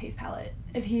underdeveloped taste palate.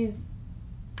 If he's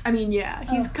I mean, yeah,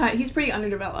 he's pretty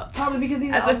underdeveloped. probably because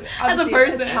he's as a obviously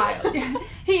person. a child.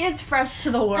 He is fresh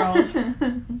to the world.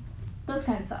 Those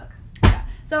kind of suck. Yeah.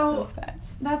 So Those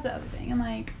facts. that's the other thing, and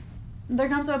like there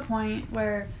comes to a point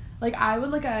where like I would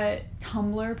look at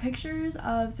Tumblr pictures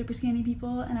of super skinny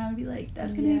people, and I would be like,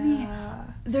 that's gonna be me.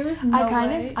 There's no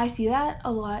way. I see that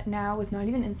a lot now with not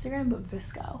even Instagram but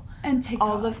Visco. And TikTok.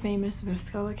 All the famous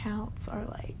Visco accounts are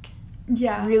like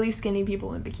yeah, really skinny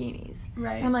people in bikinis.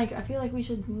 right. I'm like, I feel like we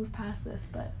should move past this,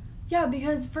 but Yeah,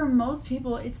 because for most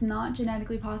people, it's not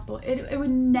genetically possible. It would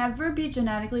never be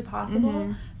genetically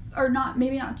possible, or not,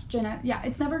 maybe not yeah,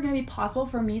 it's never going to be possible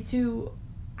for me to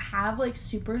have, like,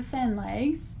 super thin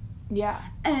legs. yeah,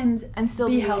 And still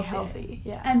be be really healthy.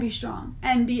 Yeah. And be strong.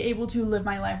 And be able to live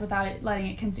my life without it letting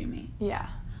it consume me. Yeah.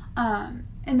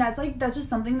 And that's just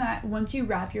something that once you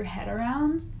wrap your head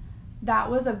around, that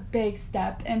was a big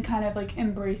step in kind of, like,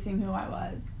 embracing who I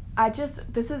was.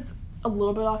 This is a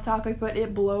little bit off topic, but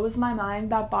it blows my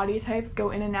mind that body types go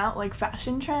in and out like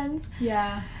fashion trends.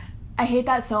 Yeah. I hate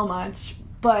that so much.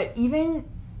 But even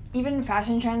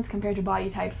fashion trends compared to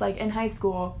body types, like in high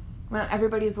school, when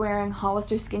everybody's wearing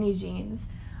Hollister skinny jeans,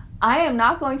 I am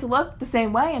not going to look the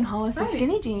same way in Hollister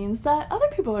skinny jeans that other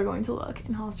people are going to look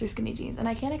in Hollister skinny jeans, and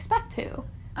I can't expect to.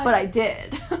 But I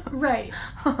did. Right.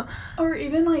 Or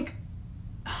even, like,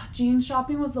 jeans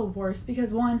shopping was the worst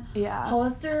because, one, Yeah.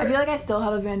 Hollister... I feel like I still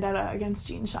have a vendetta against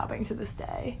jeans shopping to this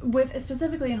day.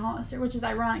 Specifically in Hollister, which is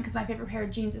ironic because my favorite pair of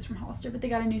jeans is from Hollister, but they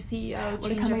got a new CEO.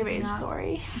 What a coming of age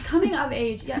story. Coming of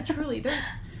age, yeah, truly.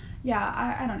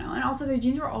 I don't know. And also their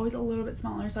jeans were always a little bit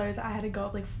smaller, so I had to go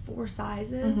up like 4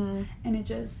 sizes, and it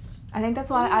just... I think that's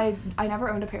why I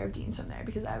never owned a pair of jeans from there,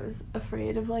 because I was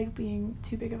afraid of like being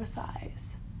too big of a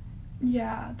size.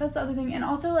 Yeah, that's the other thing. And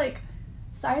also, like,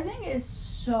 sizing is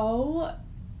so...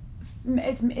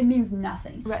 it means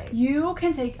nothing. Right. You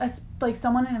can take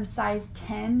someone in a size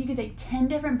 10, you can take 10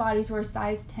 different bodies who are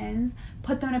size 10s,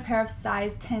 put them in a pair of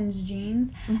size 10s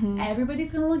jeans.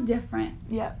 Everybody's gonna look different.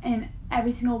 Yeah. In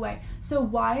every single way. So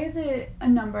why is it a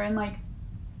number? And, like,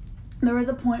 there was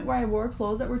a point where I wore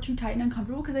clothes that were too tight and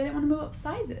uncomfortable because I didn't want to move up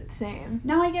sizes. Same.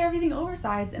 Now I get everything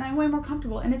oversized and I'm way more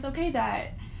comfortable, and it's okay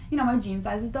that, you know, my jean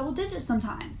size is double digits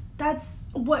sometimes. That's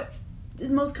what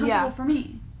is most comfortable for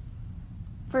me.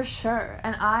 For sure.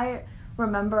 And I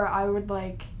remember I would,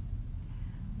 like,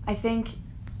 I think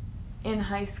in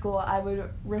high school I would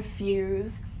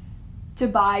refuse to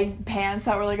buy pants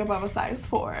that were, like, above a size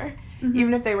 4.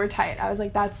 Even if they were tight. I was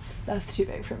like, that's too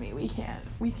big for me. We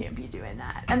can't be doing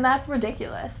that. And that's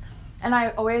ridiculous. And I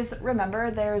always remember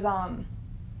there's,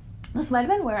 this might have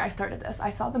been where I started this.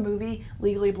 I saw the movie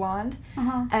Legally Blonde.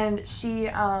 And she,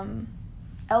 Elle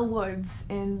Woods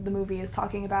in the movie is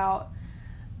talking about,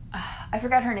 I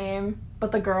forgot her name,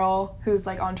 but the girl who's,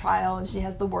 like, on trial and she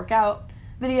has the workout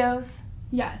videos.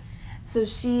 Yes. So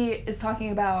she is talking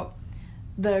about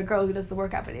the girl who does the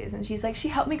workout videos, and she's like, she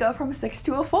helped me go from a 6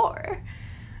 to a 4.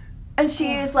 And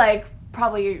she is, like,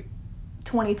 probably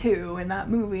 22 in that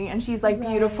movie, and she's, like,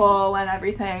 beautiful and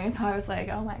everything. And so I was like,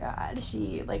 oh my god,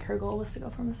 she, like, her goal was to go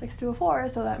from a 6 to a 4,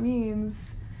 so that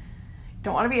means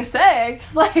don't want to be a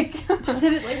 6, like. But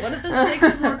then it's like, what if the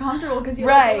 6 is more comfortable because you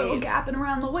have like, a little gap in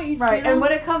around the waist? Right, you know? and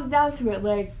when it comes down to it,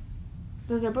 like,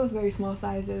 those are both very small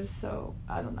sizes, so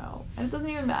I don't know. And it doesn't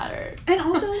even matter. And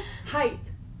also,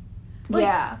 height. Like,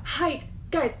 yeah. Height.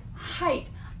 Guys, height.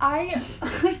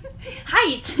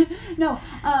 Height. No,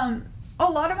 a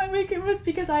lot of my makeup was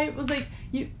because I was like,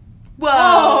 Whoa!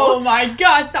 Oh my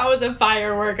gosh, that was a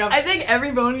firework. I think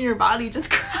every bone in your body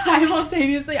just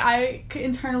simultaneously, I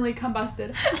internally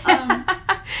combusted.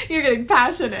 You're getting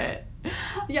passionate.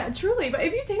 Yeah, truly. But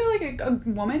if you take like a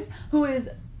woman who is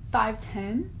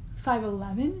 5'10",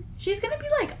 5'11", she's gonna be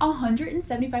like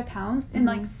 175 pounds and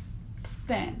like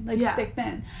thin, like stick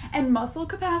thin, and muscle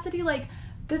capacity. Like,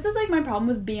 this is like my problem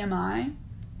with BMI.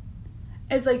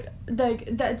 It's like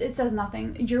that it says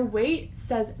nothing. Your weight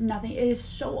says nothing. It is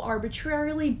so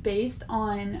arbitrarily based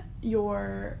on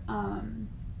your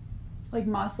like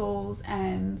muscles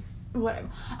and whatever.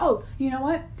 Oh, you know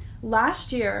what?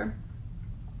 Last year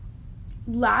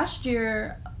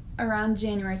around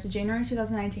January, so January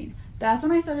 2019. That's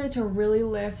when I started to really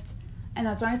lift, and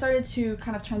that's when I started to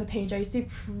kind of turn the page. I used to be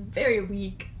very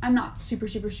weak. I'm not super,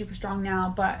 super, super strong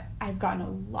now, but I've gotten a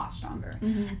lot stronger.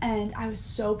 Mm-hmm. And I was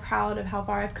so proud of how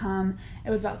far I've come. It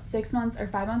was about 6 months or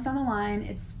 5 months down the line.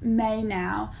 It's May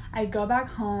now. I go back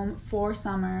home for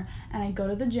summer, and I go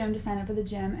to the gym to sign up for the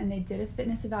gym, and they did a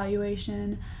fitness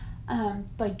evaluation,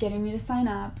 like getting me to sign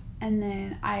up. And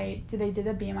then they did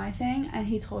the BMI thing, and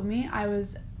he told me I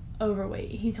was overweight.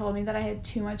 He told me that I had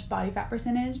too much body fat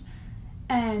percentage,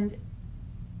 and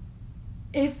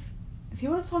if he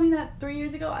would have told me that 3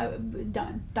 years ago, I would be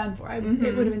done for. Mm-hmm.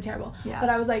 It would have been terrible. Yeah. But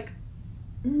I was like,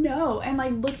 no, and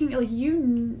like looking like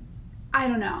I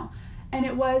don't know, and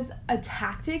it was a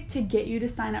tactic to get you to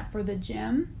sign up for the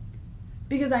gym,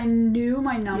 because I knew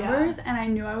my numbers and I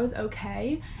knew I was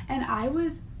okay, and I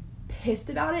was pissed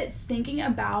about it, thinking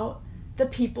about the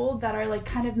people that are like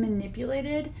kind of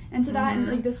manipulated into that. And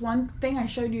like this one thing I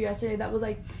showed you yesterday that was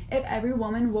like, if every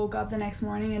woman woke up the next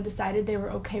morning and decided they were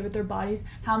okay with their bodies,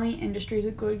 how many industries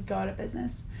would go out of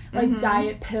business? Like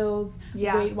diet pills,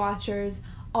 Weight Watchers,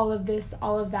 all of this,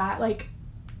 all of that. Like,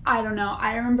 I don't know.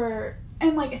 I remember,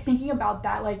 and like thinking about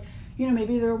that, like, you know,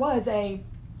 maybe there was a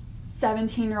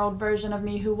 17-year-old version of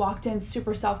me who walked in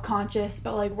super self-conscious,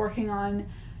 but like working on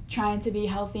trying to be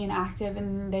healthy and active,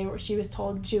 and she was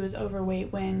told she was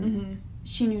overweight when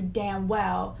she knew damn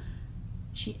well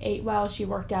she ate well, she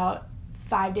worked out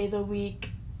 5 days a week,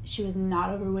 she was not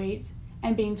overweight,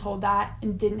 and being told that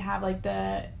and didn't have like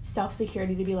the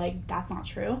self-security to be like, that's not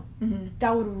true,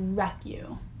 that would wreck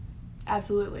you.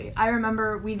 Absolutely. I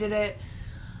remember we did it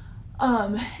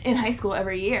in high school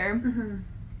every year.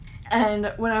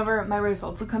 And whenever my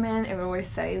results would come in, it would always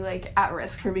say, like, at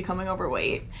risk for becoming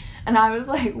overweight. And I was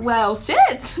like, well,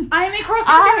 shit. I'm a CrossFit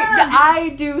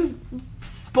I do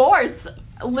sports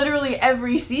literally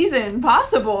every season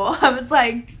possible. I was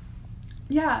like,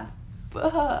 yeah.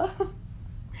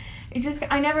 It just,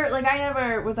 I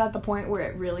never was at the point where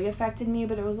it really affected me,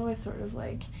 but it was always sort of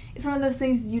like, it's one of those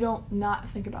things you don't not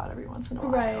think about every once in a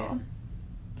while. Right.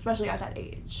 Especially at that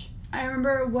age. I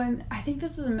remember when, I think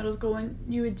this was in middle school, when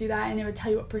you would do that and it would tell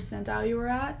you what percentile you were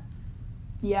at.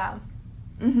 Yeah.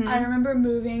 I remember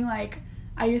moving, like,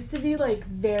 I used to be, like,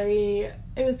 it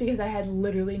was because I had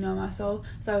literally no muscle,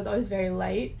 so I was always very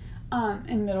light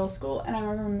in middle school, and I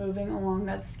remember moving along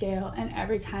that scale, and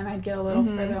every time I'd get a little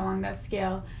further along that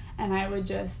scale, and it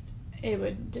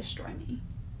would destroy me.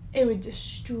 It would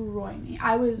destroy me.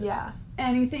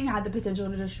 Anything had the potential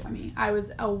to destroy me. I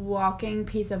was a walking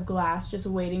piece of glass just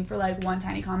waiting for, like, one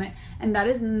tiny comment, and that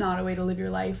is not a way to live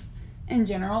your life in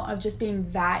general, of just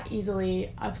being that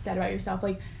easily upset about yourself.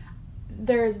 Like,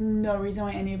 there is no reason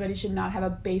why anybody should not have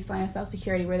a baseline of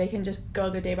self-security where they can just go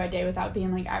their day by day without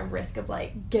being, like, at risk of,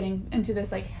 like, getting into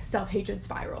this, like, self-hatred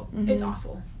spiral. It's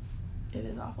awful. It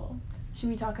is awful. Should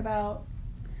we talk about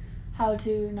how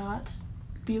to not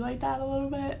be like that a little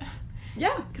bit?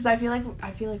 Yeah. Because I feel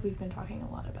like we've been talking a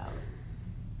lot about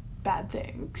bad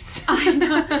things. I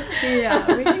know.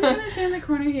 Yeah, we can kind of turn the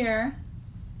corner here.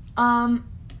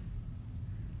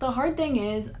 The hard thing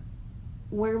is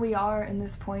where we are in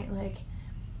this point, like,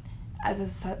 as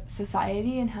a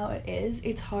society and how it is,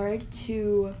 it's hard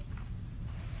to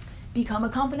become a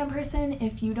confident person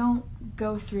if you don't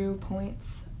go through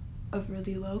points of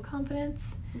really low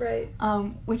confidence. Right.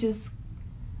 Which is,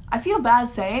 I feel bad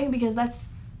saying, because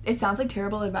it sounds like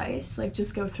terrible advice, like,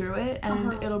 just go through it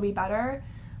and it'll be better,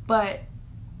 but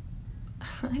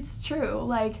it's true.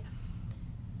 Like,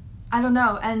 I don't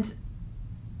know, and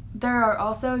there are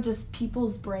also just,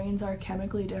 people's brains are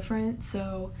chemically different,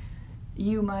 so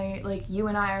you might, like, you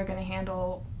and I are going to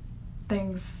handle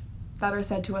things that are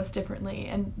said to us differently,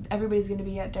 and everybody's going to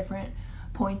be at different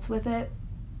points with it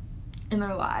in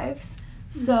their lives.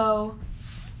 So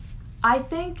I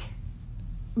think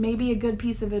maybe a good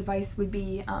piece of advice would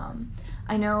be,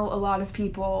 I know a lot of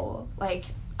people, like,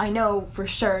 I know for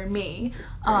sure me,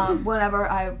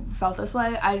 whenever I felt this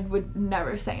way, I would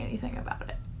never say anything about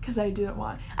it, because I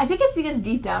think it's because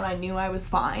deep down I knew I was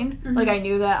fine. Like, I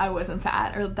knew that I wasn't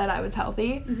fat or that I was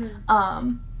healthy.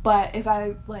 But if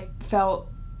I, like, felt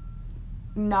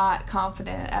not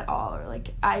confident at all, or, like,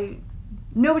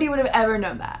 nobody would have ever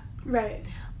known that. Right.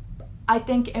 I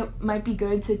think it might be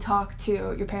good to talk to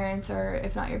your parents, or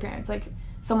if not your parents, like,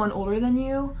 someone older than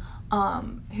you,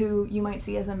 who you might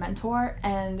see as a mentor,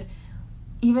 and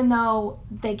even though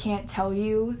they can't tell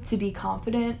you to be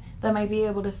confident, they might be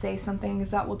able to say some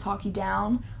things that will talk you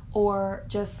down, or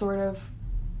just sort of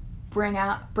bring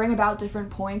about different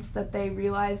points that they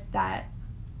realize that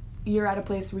you're at a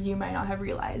place where you might not have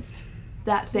realized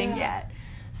that thing yet.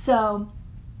 So,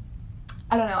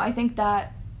 I don't know, I think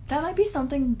that that might be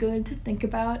something good to think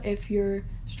about if you're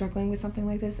struggling with something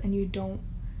like this and you don't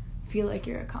feel like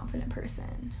you're a confident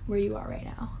person where you are right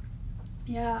now.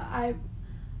 Yeah,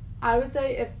 I would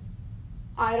say if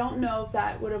I don't know if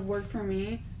that would have worked for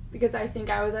me, because I think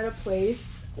I was at a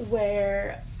place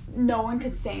where no one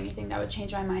could say anything that would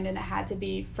change my mind, and it had to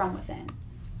be from within.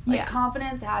 Like,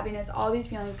 confidence, happiness, all these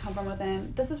feelings come from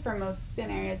within. This is for most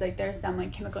scenarios. Like, there's some,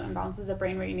 like, chemical imbalances of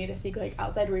brain where you need to seek, like,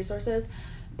 outside resources.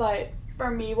 But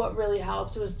for me, what really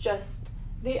helped was just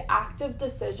the active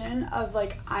decision of,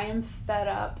 like, I am fed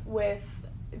up with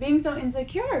being so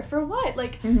insecure. For what?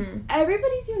 Like,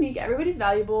 everybody's unique. Everybody's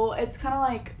valuable. It's kind of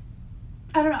like,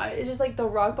 I don't know. It's just, like, the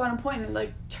rock bottom point, and,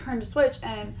 like, turned a switch.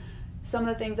 And some of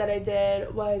the things that I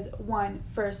did was, one,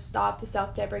 first, stop the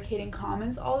self-deprecating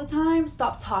comments all the time.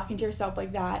 Stop talking to yourself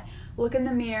like that. Look in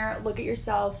the mirror. Look at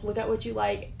yourself. Look at what you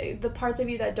like. The parts of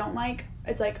you that don't like,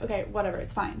 it's like, okay, whatever.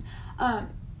 It's fine.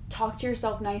 Talk to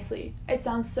yourself nicely. It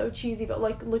sounds so cheesy, but,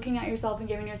 like, looking at yourself and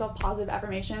giving yourself positive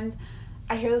affirmations.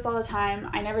 I hear this all the time.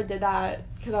 I never did that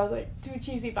because I was, like, too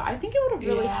cheesy, but I think it would have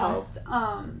really helped.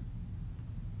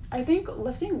 I think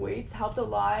lifting weights helped a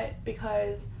lot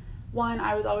because, one,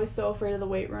 I was always so afraid of the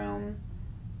weight room,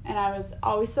 and I was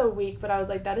always so weak, but I was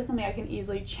like, that is something I can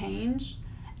easily change.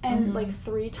 And, like,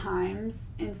 3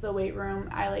 times into the weight room,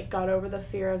 I, like, got over the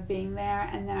fear of being there,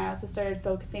 and then I also started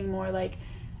focusing more, like,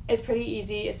 it's pretty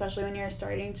easy, especially when you're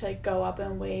starting to, like, go up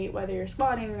in weight, whether you're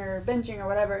squatting or benching or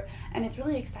whatever, and it's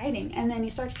really exciting. And then you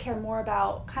start to care more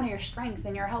about kind of your strength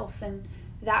and your health and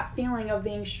that feeling of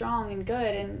being strong and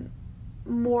good, and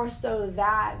more so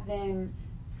that than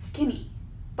skinny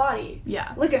body.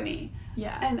 Yeah. Look at me.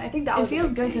 Yeah. And I think that was it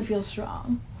feels good to feel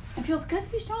strong. It feels good to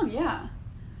be strong, yeah.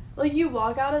 Like, you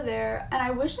walk out of there, and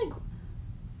I wish, like,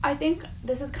 I think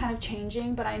this is kind of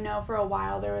changing, but I know for a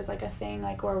while there was, like, a thing,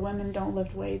 like, where women don't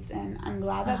lift weights, and I'm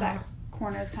glad that that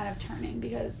corner is kind of turning,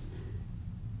 because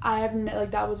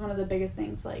that was one of the biggest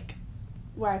things, like,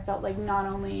 where I felt, like, not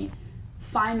only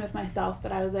fine with myself,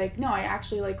 but I was like, no, I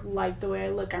actually, like the way I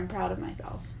look. I'm proud of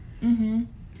myself.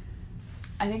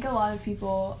 I think a lot of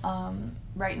people,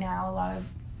 right now, a lot of,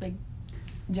 like,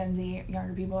 Gen Z,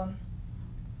 younger people,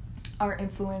 are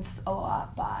influenced a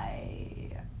lot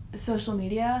by social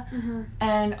media,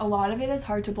 and a lot of it is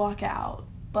hard to block out.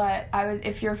 But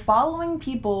if you're following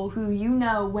people who you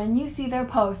know, when you see their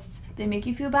posts, they make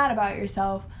you feel bad about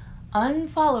yourself,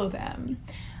 unfollow them.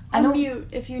 Mute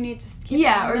if you need to keep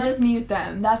or just mute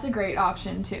them. That's a great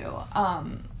option too.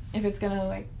 If it's gonna,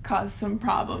 like, cause some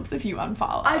problems if you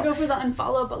unfollow. I go for the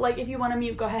unfollow, but, like, if you want to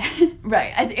mute, go ahead.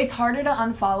 Right. It's harder to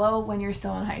unfollow when you're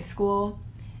still in high school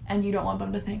and you don't want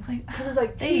them to think, like, because it's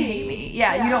like, they hate me.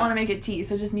 Yeah, you don't want to make it tea,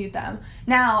 so just mute them.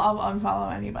 Now I'll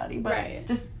unfollow anybody, but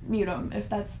just mute them if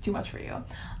that's too much for you.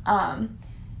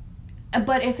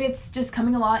 But if it's just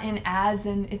coming a lot in ads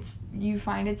and you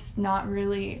find it's not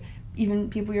really even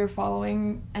people you're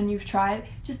following and you've tried,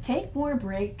 just take more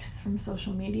breaks from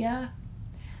social media.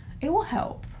 It will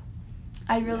help.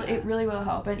 It really will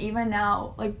help. And even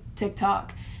now, like,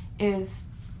 TikTok is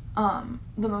the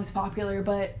most popular,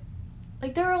 but,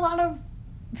 like, there are a lot of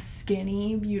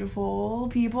skinny, beautiful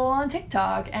people on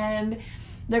TikTok, and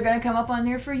they're gonna come up on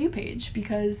your For You page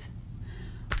because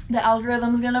the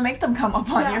algorithm's gonna make them come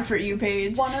up on your For You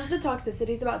page. One of the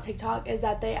toxicities about TikTok is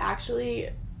that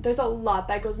there's a lot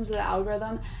that goes into the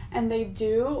algorithm, and they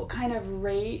do kind of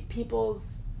rate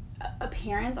people's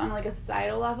appearance on, like, a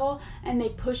societal level, and they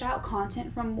push out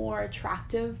content from more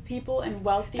attractive people in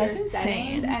wealthier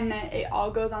settings, and then it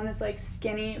all goes on this, like,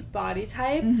 skinny body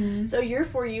type. So your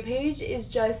For You page is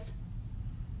just,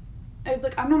 it's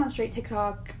like, I'm not on straight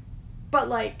TikTok, but,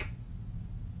 like,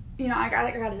 you know, I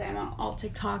gotta say, I'm on alt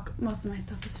TikTok. Most of my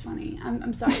stuff is funny.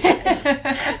 I'm sorry, guys.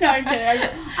 No, I'm kidding.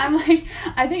 I'm like,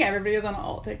 I think everybody is on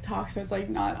alt TikTok, so it's, like,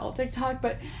 not alt TikTok.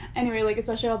 But anyway, like,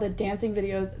 especially all the dancing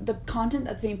videos, the content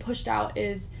that's being pushed out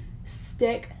is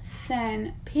stick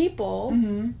thin people.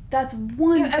 That's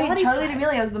one body Charli type.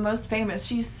 D'Amelio is the most famous.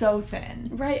 She's so thin.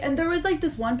 Right, and there was, like,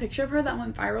 this one picture of her that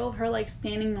went viral of her, like,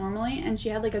 standing normally, and she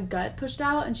had, like, a gut pushed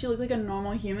out, and she looked like a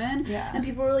normal human. Yeah. And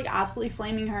people were, like, absolutely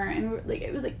flaming her, and, like,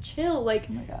 it was, like, chill, like,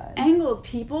 oh my God. Angles,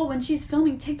 people. When she's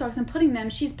filming TikToks and putting them,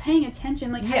 she's paying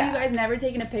attention. Like, have you guys never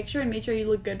taken a picture and made sure you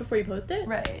look good before you post it?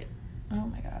 Right. Oh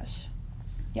my gosh.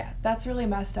 Yeah, that's really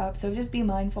messed up. So just be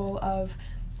mindful of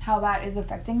how that is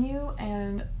affecting you,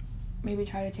 and maybe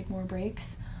try to take more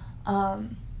breaks.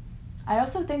 I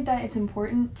also think that it's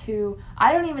important to,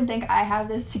 I don't even think I have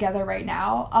this together right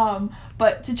now,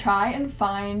 but to try and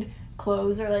find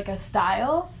clothes or, like, a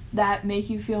style that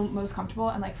make you feel most comfortable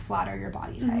and, like, flatter your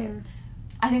body type.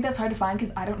 I think that's hard to find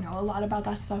because I don't know a lot about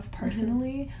that stuff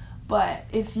personally, But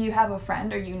if you have a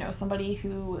friend or you know somebody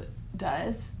who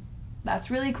does,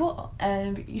 that's really cool.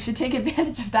 And you should take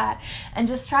advantage of that. And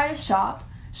just try to shop.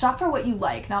 Shop for what you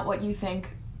like, not what you think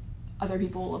other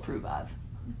people will approve of.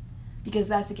 Because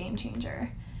that's a game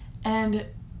changer. And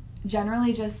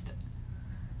generally just,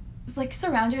 like,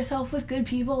 surround yourself with good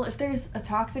people. If there's a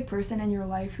toxic person in your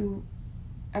life who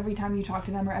every time you talk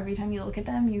to them or every time you look at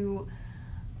them, you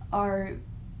are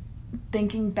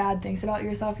thinking bad things about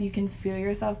yourself, you can feel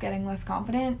yourself getting less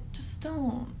confident, just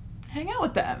don't hang out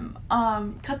with them.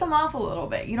 Cut them off a little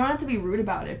bit. You don't have to be rude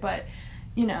about it, but,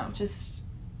 you know, just,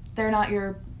 they're not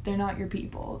your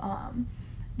people.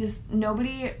 Just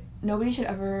nobody should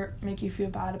ever make you feel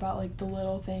bad about, like, the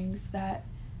little things that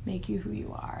make you who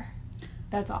you are.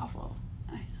 That's awful.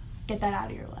 Get that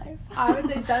out of your life. I would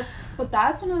say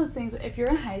that's one of those things, if you're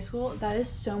in high school, that is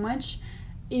so much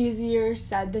easier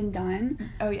said than done.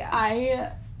 Oh, yeah.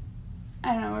 I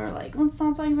don't know, we were like, let's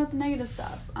stop talking about the negative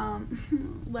stuff.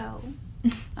 Well,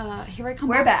 here I come.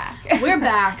 We're back. We're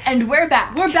back. And we're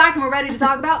back. We're back and we're ready to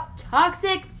talk about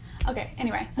toxic. Okay,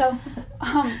 anyway, so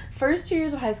first 2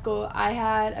 years of high school, I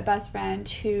had a best friend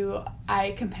who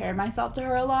I compared myself to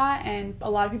her a lot, and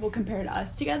a lot of people compared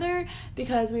us together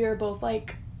because we were both,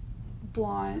 like,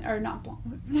 blonde, or not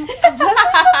blonde. That's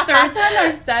the third time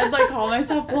I've said, like, call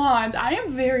myself blonde. I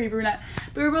am very brunette.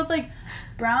 We were both, like,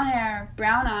 brown hair,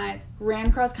 brown eyes,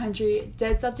 ran cross country,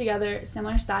 did stuff together,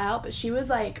 similar style, but she was,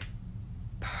 like,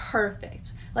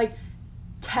 perfect. Like,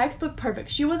 textbook perfect.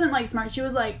 She wasn't, like, smart. She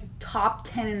was, like, top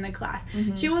 10 in the class.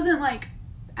 Mm-hmm. She wasn't, like,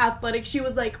 athletic. She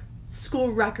was, like,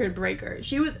 school record breaker.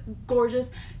 She was gorgeous.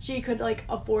 She could, like,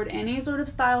 afford any sort of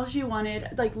style she wanted.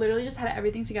 Like, literally just had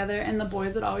everything together, and the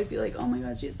boys would always be like, oh my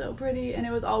god, she's so pretty. And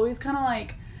it was always kind of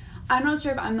like, I'm not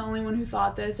sure if I'm the only one who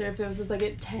thought this or if it was just, like,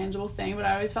 a tangible thing, but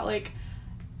I always felt like,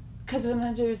 because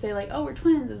sometimes we would say, like, oh, we're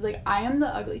twins. It was like, I am the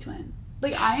ugly twin.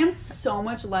 Like, I am so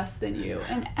much less than you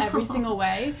in every single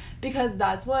way, because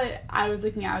that's what I was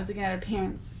looking at. I was looking at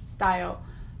appearance, style,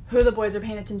 who the boys are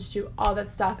paying attention to, all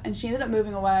that stuff. And she ended up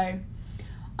moving away.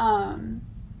 And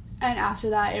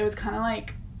after that, it was kind of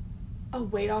like a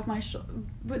weight off my shoulder.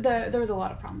 There was a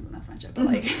lot of problems in that friendship, but,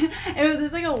 like,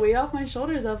 there's, like, a weight off my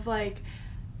shoulders of, like,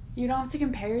 you don't have to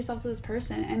compare yourself to this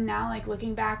person. And now, like,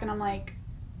 looking back, and I'm like,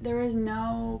 there is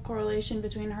no correlation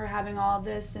between her having all of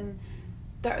this and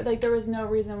there was no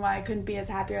reason why I couldn't be as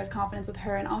happy or as confident with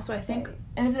her. And also, I think...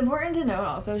 And it's important to note,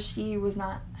 also, she was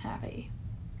not happy.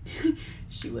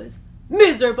 She was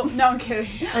miserable. No, I'm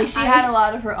kidding. Like, she had a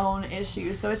lot of her own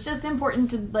issues. So it's just important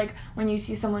to, like, when you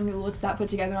see someone who looks that put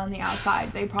together on the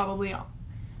outside, they probably...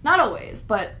 Not always,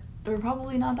 but they're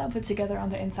probably not that put together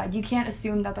on the inside. You can't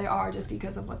assume that they are just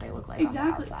because of what they look like on the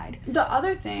outside. The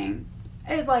other thing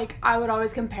is, like, I would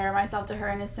always compare myself to her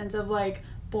in a sense of, like,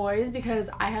 boys, because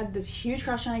I had this huge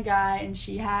crush on a guy and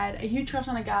she had a huge crush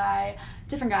on a guy,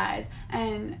 different guys,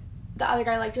 and the other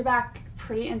guy liked her back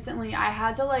pretty instantly. I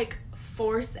had to, like,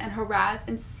 force and harass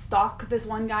and stalk this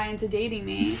one guy into dating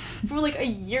me for, like, a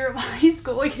year of high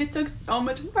school. Like, it took so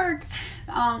much work.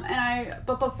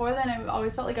 But before then, I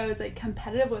always felt like I was, like,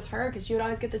 competitive with her because she would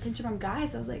always get the attention from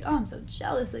guys. So I was like, oh, I'm so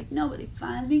jealous. Like, nobody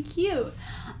finds me cute.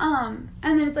 And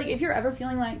then it's like, if you're ever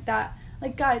feeling like that,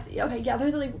 like, guys, okay, yeah,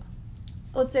 there's, like,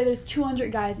 let's say there's 200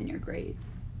 guys in your grade.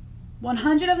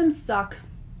 100 of them suck.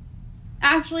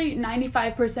 Actually,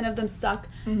 95% of them suck.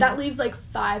 Mm-hmm. That leaves, like,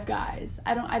 5 guys.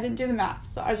 I didn't do the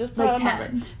math, so I just put out a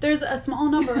number. There's a small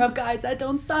number of guys that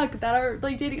don't suck, that are,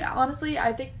 like, dating. Honestly,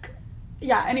 I think,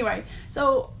 yeah, anyway.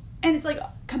 So, and it's, like,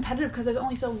 competitive because there's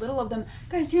only so little of them.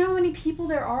 Guys, do you know how many people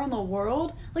there are in the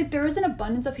world? Like, there is an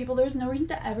abundance of people. There's no reason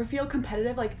to ever feel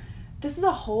competitive. Like, this is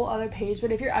a whole other page,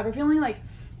 but if you're ever feeling, like,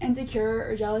 insecure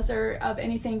or jealous or of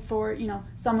anything for, you know,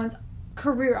 someone's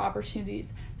career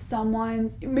opportunities,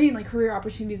 mainly career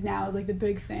opportunities now is, like, the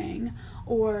big thing,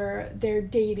 or they're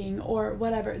dating or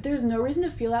whatever, there's no reason to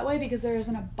feel that way because there is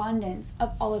an abundance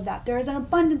of all of that. There is an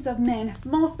abundance of men.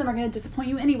 Most of them are going to disappoint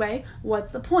you anyway. What's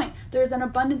the point? There's an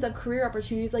abundance of career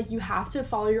opportunities. Like, you have to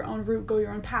follow your own route, go your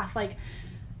own path. Like,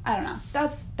 I don't know.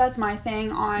 That's my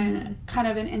thing on kind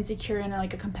of an insecure in,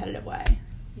 like, a competitive way.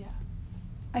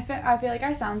 I feel like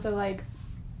I sound so, like,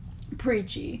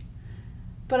 preachy,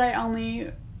 but I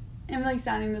only am, like,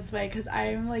 sounding this way because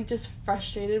I'm, like, just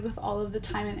frustrated with all of the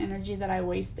time and energy that I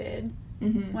wasted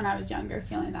when I was younger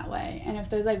feeling that way. And if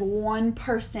there's, like, one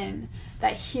person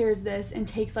that hears this and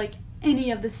takes, like,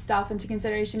 any of this stuff into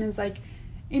consideration and is like,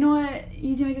 you know what,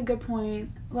 you do make a good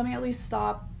point, let me at least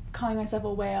stop calling myself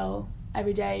a whale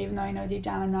every day, even though I know deep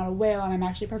down I'm not a whale and I'm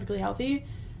actually perfectly healthy,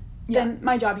 then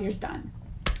my job here is done.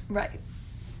 Right.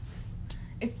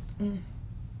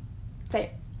 Say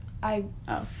it. I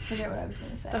Oh. forget what I was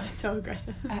going to say. That was so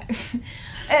aggressive. If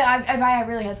I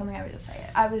really had something, I would just say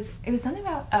it. It was something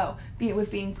about,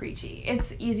 with being preachy.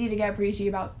 It's easy to get preachy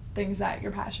about things that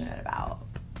you're passionate about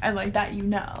and, like, that you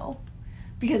know.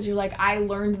 Because you're like, I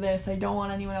learned this, I don't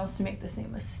want anyone else to make the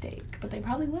same mistake. But they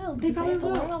probably will. They probably have to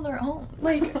will. learn on their own.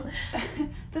 Like,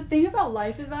 the thing about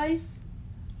life advice,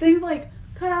 things like,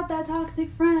 cut out that toxic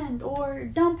friend, or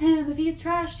dump him if he's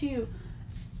trash to you.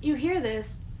 You hear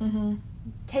this, Mm-hmm.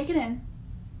 take it in.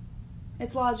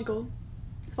 It's logical.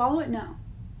 Follow it? No.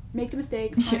 Make the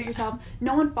mistake, learn it yourself.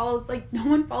 No one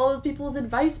follows people's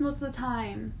advice most of the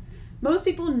time. Most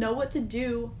people know what to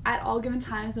do at all given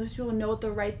times. Most people know what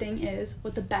the right thing is,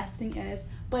 what the best thing is,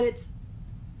 but it's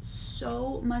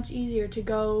so much easier to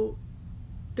go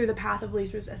through the path of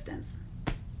least resistance.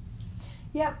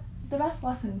 Yep. The best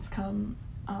lessons come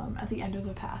at the end of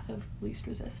the path of least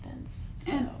resistance.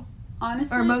 So. And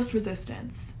honestly, or most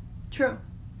resistance. True.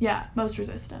 Yeah, most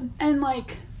resistance. And,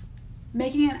 like,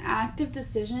 making an active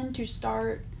decision to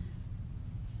start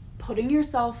putting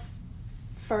yourself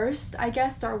first, I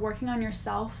guess, start working on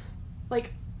yourself.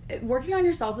 Like, working on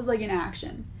yourself is like an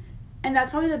action. And that's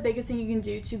probably the biggest thing you can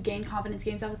do to gain confidence,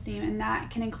 gain self-esteem, and that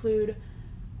can include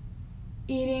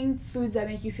eating foods that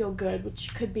make you feel good,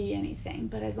 which could be anything,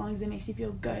 but as long as it makes you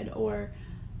feel good, or,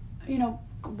 you know,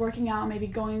 working out, maybe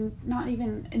going, not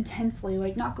even intensely,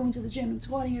 like not going to the gym and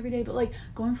squatting every day, but like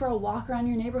going for a walk around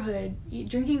your neighborhood,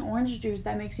 drinking orange juice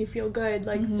that makes you feel good,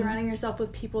 like surrounding yourself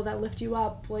with people that lift you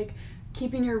up, like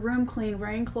keeping your room clean,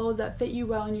 wearing clothes that fit you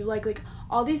well and you like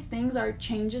all these things are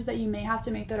changes that you may have to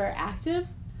make that are active,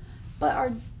 but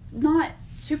are not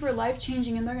super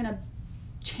life-changing, and they're gonna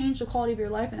change the quality of your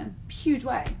life in a huge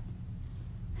way.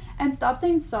 And stop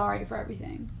saying sorry for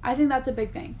everything. I think that's a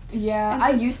big thing. Yeah,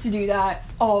 I used to do that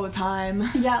all the time.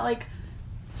 Yeah, like,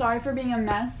 sorry for being a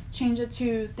mess. Change it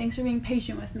to, thanks for being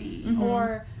patient with me. Mm-hmm.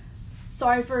 Or,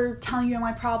 sorry for telling you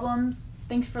my problems.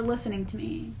 Thanks for listening to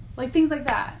me. Like, things like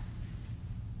that.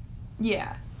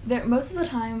 Yeah. Most of the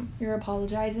time, you're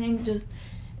apologizing. Just,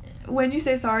 when you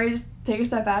say sorry, just take a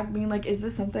step back, being like, is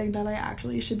this something that I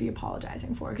actually should be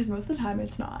apologizing for? Because most of the time,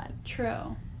 it's not.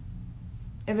 True.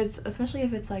 Especially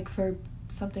if it's like for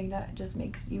something that just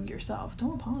makes you yourself,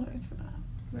 don't apologize for that.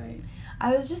 Right.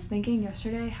 I was just thinking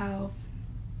yesterday how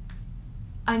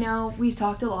I know we've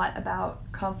talked a lot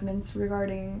about confidence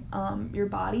regarding your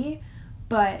body,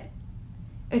 but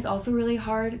it's also really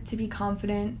hard to be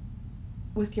confident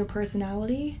with your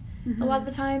personality a lot of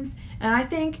the times. And I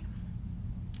think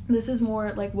this is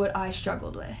more like what I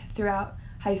struggled with throughout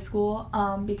high school,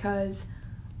 because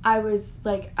I was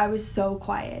so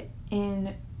quiet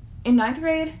in 9th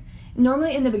grade.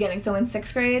 Normally in the beginning, so in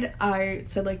 6th grade, I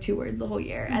said like 2 words the whole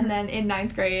year. And then in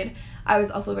 9th grade, I was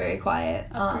also very quiet.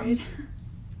 Upgrade.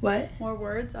 What? More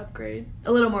words, upgrade.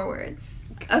 A little more words.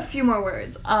 A few more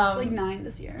words. Like 9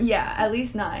 this year. Yeah, at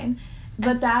least 9.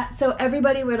 But so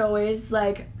everybody would always,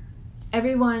 like,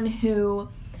 everyone who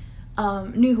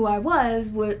knew who I was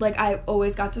would, like, I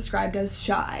always got described as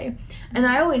shy. And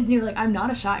I always knew, like, I'm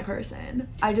not a shy person.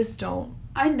 I just don't.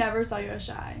 I never saw you as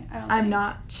shy. I'm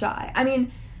not shy. I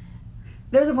mean,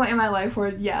 there was a point in my life where,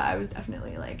 yeah, I was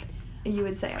definitely, like, you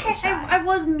would say I was shy. I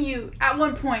was mute at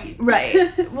one point. Right.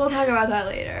 We'll talk about that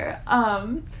later.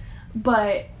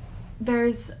 But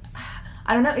there's,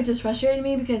 I don't know, it just frustrated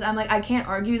me because I'm like, I can't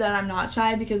argue that I'm not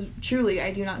shy because truly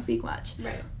I do not speak much.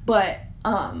 Right. But,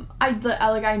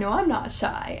 I know I'm not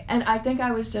shy. And I think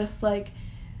I was just, like,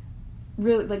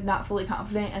 really, like, not fully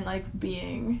confident and, like,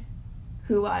 being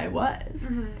who I was.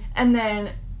 And then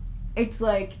it's,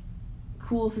 like,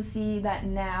 cool to see that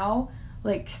now,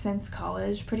 like, since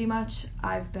college, pretty much,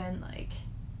 I've been, like,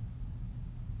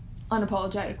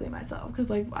 unapologetically myself, because,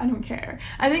 like, I don't care.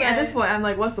 I think at this point, I'm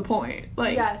like, what's the point?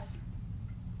 Like, yes.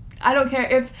 I don't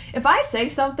care. If I say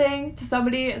something to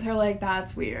somebody, they're like,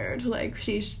 that's weird. Like,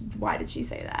 why did she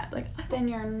say that? Like, then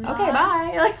you're not. Okay,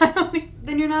 bye. Like, I don't need,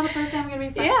 then you're not a person I'm gonna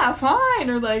be friends yeah, with. fine.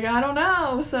 Or, like, I don't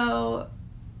know. So,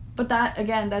 but that,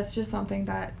 again, that's just something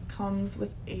that comes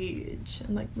with age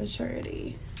and, like,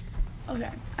 maturity. Okay,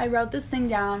 I wrote this thing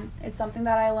down. It's something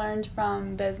that I learned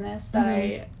from business that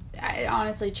I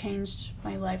honestly changed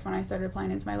my life when I started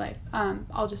applying it to my life.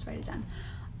 I'll just write it down.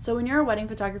 So when you're a wedding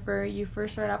photographer, you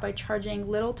first start out by charging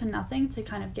little to nothing to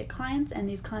kind of get clients, and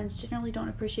these clients generally don't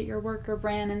appreciate your work or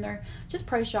brand, and they're just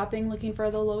price shopping, looking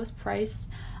for the lowest price.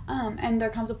 And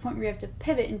there comes a point where you have to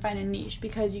pivot and find a niche,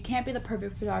 because you can't be the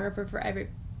perfect photographer for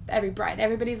every bride.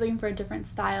 Everybody's looking for a different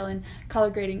style in color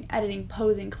grading, editing,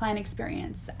 posing, client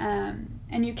experience, and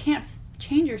you can't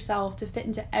change yourself to fit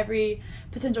into every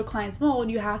potential client's mold.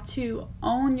 You have to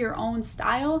own your own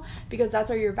style, because that's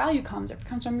where your value comes. It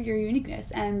comes from your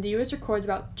uniqueness. And the U.S. records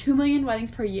about 2 million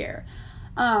weddings per year.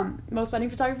 Most wedding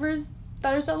photographers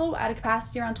that are solo at a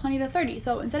capacity around 20 to 30.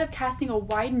 So instead of casting a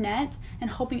wide net and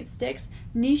hoping it sticks,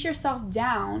 niche yourself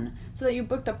down so that you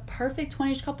book the perfect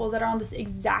 20-ish couples that are on this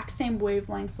exact same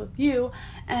wavelengths with you.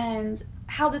 And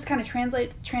how this kind of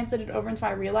translated over into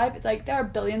my real life, it's like there are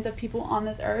billions of people on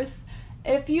this earth.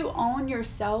 If you own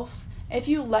yourself, if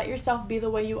you let yourself be the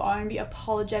way you are and be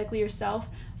apologetically yourself,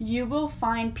 you will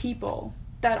find people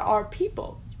that are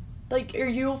people. Like, or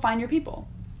you will find your people.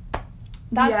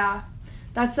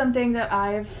 That's something that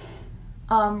I've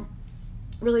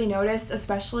really noticed,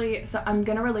 especially, so I'm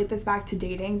going to relate this back to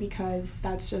dating, because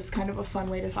that's just kind of a fun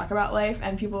way to talk about life,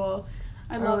 and people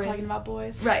I love talking about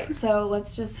boys. Right, so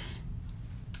let's just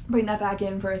bring that back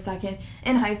in for a second.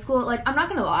 In high school, like, I'm not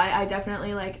going to lie, I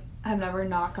definitely, like, have never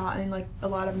not gotten, like, a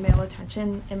lot of male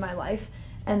attention in my life,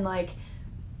 and, like,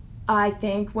 I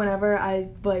think whenever I,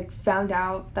 like, found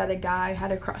out that a guy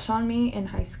had a crush on me in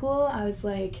high school, I was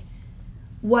like,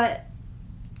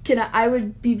 I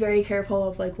would be very careful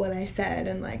of, like, what I said,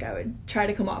 and, like, I would try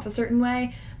to come off a certain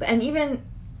way, and even,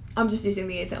 I'm just using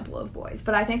the example of boys,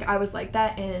 but I think I was like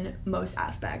that in most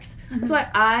aspects. Mm-hmm. That's why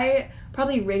I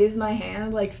probably raised my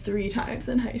hand, like, 3 times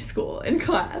in high school in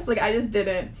class. Like, I just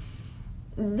didn't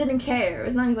care,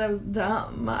 as long as I was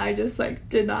dumb. I just, like,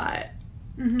 did not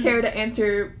care to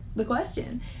answer the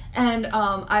question. And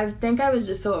I think I was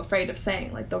just so afraid of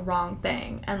saying, like, the wrong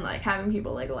thing and, like, having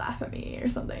people, like, laugh at me or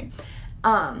something.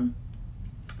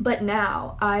 But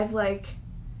now I've, like,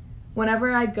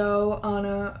 whenever I go on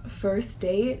a first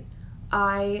date,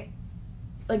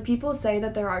 people say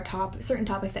that there are certain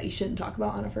topics that you shouldn't talk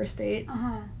about on a first date.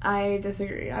 I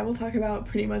disagree. I will talk about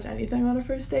pretty much anything on a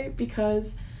first date,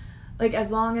 because, like,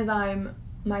 as long as I'm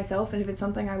myself, and if it's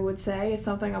something I would say, it's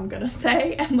something I'm gonna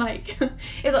say, and, like,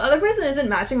 if the other person isn't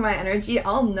matching my energy,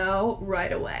 I'll know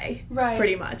right away. Right.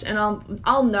 Pretty much. And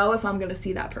I'll know if I'm gonna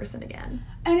see that person again.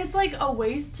 And it's, like, a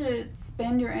waste to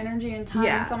spend your energy and time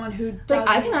with someone who doesn't...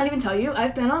 Like, I cannot even tell you,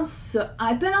 I've been on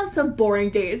some boring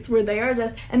dates where they are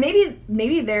just... And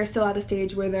maybe they're still at a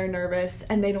stage where they're nervous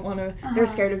and they don't want to... They're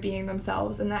scared of being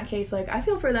themselves. In that case, like, I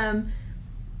feel for them.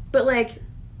 But, like...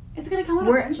 It's gonna come out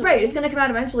eventually. Right, it's gonna come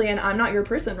out eventually, and I'm not your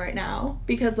person right now.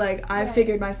 Because, like, I've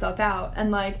figured my stuff out.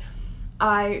 And, like,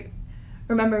 I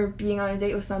remember being on a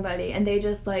date with somebody, and they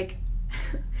just, like...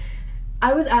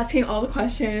 I was asking all the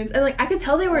questions, and, like, I could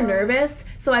tell they were nervous,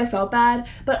 so I felt bad,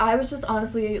 but I was just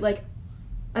honestly, like,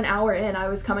 an hour in, I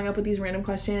was coming up with these random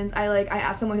questions. I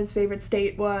asked him what his favorite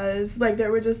state was. Like,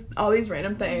 there were just all these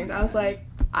random things. I was like,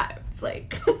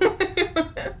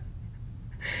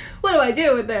 what do I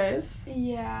do with this?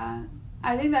 Yeah.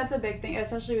 I think that's a big thing,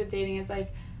 especially with dating. It's,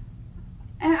 like,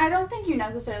 and I don't think you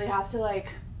necessarily have to, like,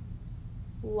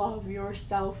 love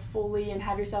yourself fully and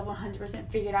have yourself 100%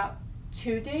 figured out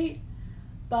to date.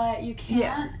 But you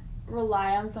can't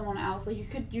rely on someone else. Like,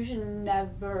 you should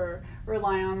never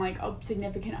rely on, like, a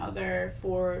significant other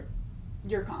for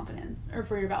your confidence or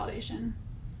for your validation.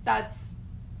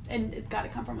 And it's got to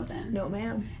come from within. No,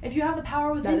 ma'am. If you have the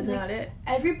power within, that is not it.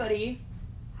 Everybody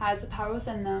has the power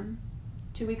within them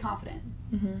to be confident.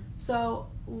 Mm-hmm. So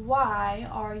why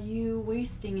are you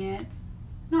wasting it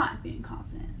not being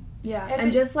confident? Yeah,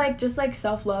 and just like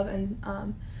self-love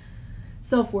and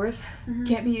self-worth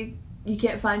can't be... You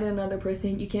can't find it in another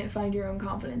person. You can't find your own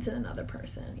confidence in another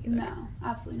person either. No,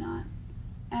 absolutely not.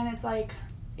 And it's like,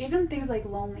 even things like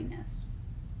loneliness.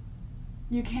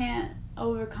 You can't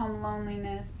overcome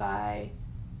loneliness by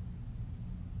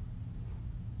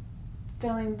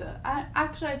feeling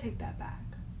actually, I take that back.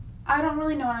 I don't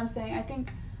really know what I'm saying. I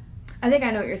think I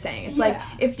know what you're saying. It's like,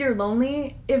 if you're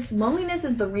lonely, if loneliness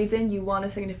is the reason you want a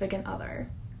significant other,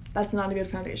 that's not a good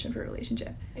foundation for a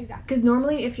relationship. Exactly. Because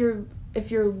normally, if you're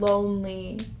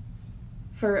lonely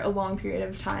for a long period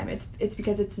of time, it's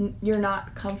because you're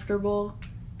not comfortable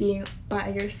being by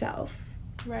yourself.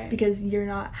 Right. Because you're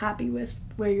not happy with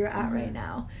where you're at right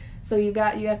now. So you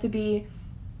have to be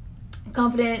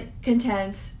confident,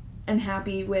 content, and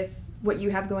happy with what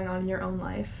you have going on in your own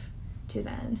life to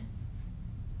then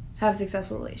have a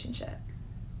successful relationship.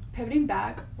 Pivoting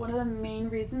back, one of the main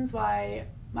reasons why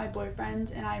my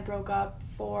boyfriend and I broke up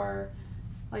for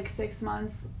like 6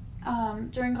 months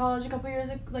during college a couple years,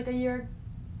 like a year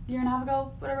and a half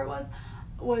ago, whatever it was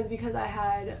because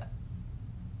I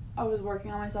was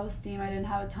working on my self-esteem. I didn't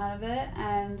have a ton of it,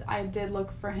 and I did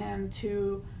look for him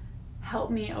to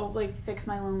help me fix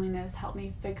my loneliness, help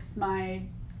me fix my,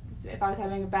 if I was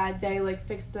having a bad day, validate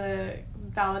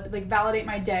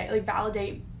my day,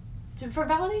 validate for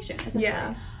validation, essentially.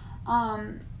 Yeah.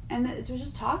 And it was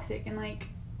just toxic, and like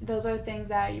those are things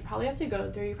that you probably have to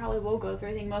go through. You probably will go through.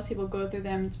 I think most people go through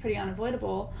them. It's pretty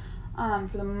unavoidable,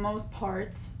 for the most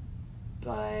part.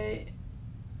 But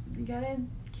you gotta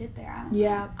get there. I don't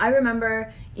know. I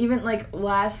remember even like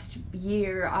last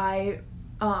year, I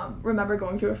remember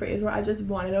going through a phase where I just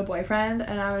wanted a boyfriend,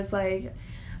 and I was like,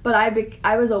 but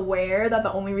I was aware that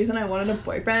the only reason I wanted a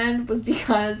boyfriend was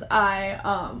because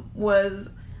I was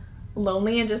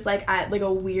lonely and just like at like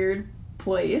a weird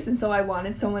place, and so I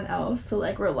wanted someone else to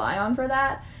like rely on for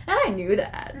that, and I knew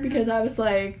that because I was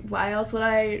like, why else would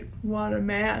I want a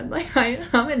man? Like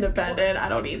I'm independent. I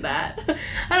don't need that.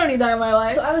 I don't need that in my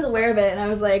life. So I was aware of it, and I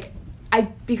was like,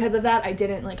 because of that I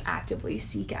didn't like actively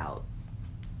seek out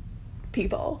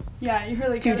people. Yeah, you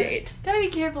really to date. Gotta be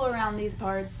careful around these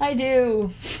parts. I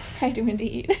do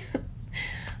indeed.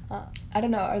 I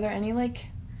don't know, are there any like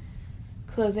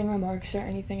closing remarks or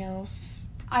anything else?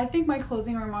 I think my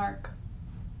closing remark,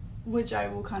 which I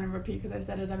will kind of repeat because I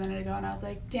said it a minute ago and I was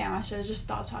like, damn, I should have just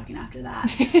stopped talking after that.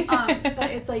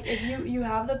 But it's like, if you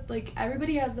have the, like,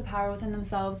 everybody has the power within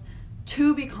themselves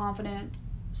to be confident.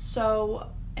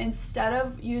 So instead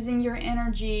of using your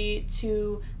energy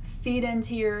to feed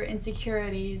into your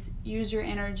insecurities, use your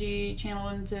energy, channel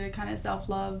into kind of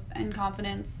self-love and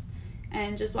confidence,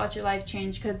 and just watch your life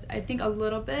change. Because I think a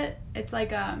little bit, it's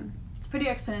like, it's pretty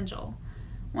exponential.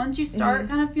 Once you start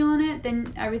kind of feeling it,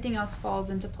 then everything else falls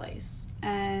into place.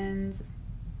 And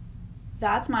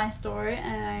that's my story,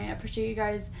 and I appreciate you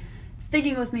guys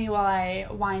sticking with me while I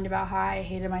whined about how I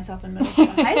hated myself in middle school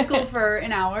and high school for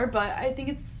an hour. But I think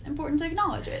it's important to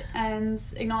acknowledge it and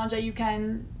acknowledge that you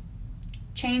can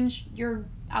change your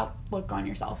outlook on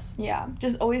yourself. Yeah,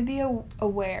 just always be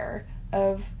aware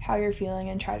of how you're feeling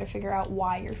and try to figure out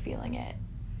why you're feeling it.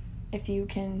 If you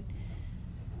can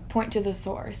point to the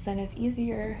source, then it's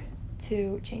easier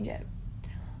to change it.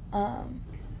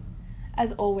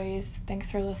 As always, thanks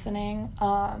for listening.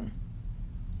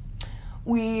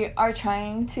 We are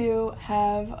trying to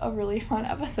have a really fun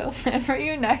episode planned for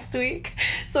you next week,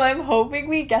 so I'm hoping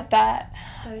we get that.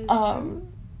 That is true.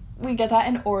 We get that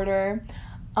in order.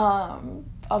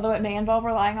 Although it may involve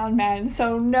relying on men,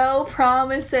 so no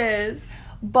promises.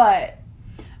 But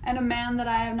and a man that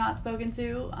I have not spoken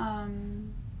to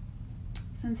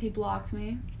since he blocked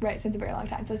me. Right, since a very long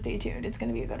time. So stay tuned. It's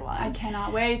going to be a good one. I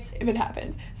cannot wait if it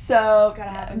happens. So it's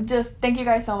gotta happen. Just thank you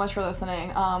guys so much for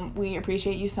listening. We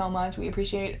appreciate you so much. We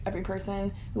appreciate every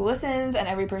person who listens and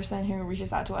every person who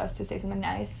reaches out to us to say something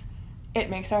nice. It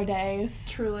makes our days.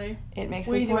 Truly. It makes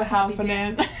us more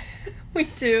confident. We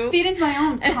do. Feed into my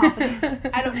own confidence.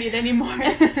 I don't need any more.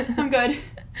 I'm good.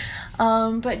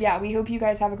 But yeah, we hope you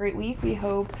guys have a great week. We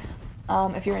hope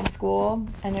if you're in school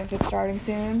and if it's starting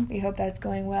soon, we hope that's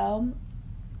going well.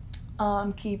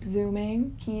 Keep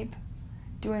Zooming, keep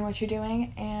doing what you're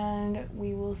doing, and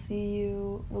we'll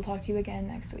talk to you again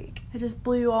next week. I just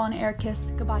blew you all an air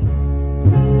kiss. Goodbye.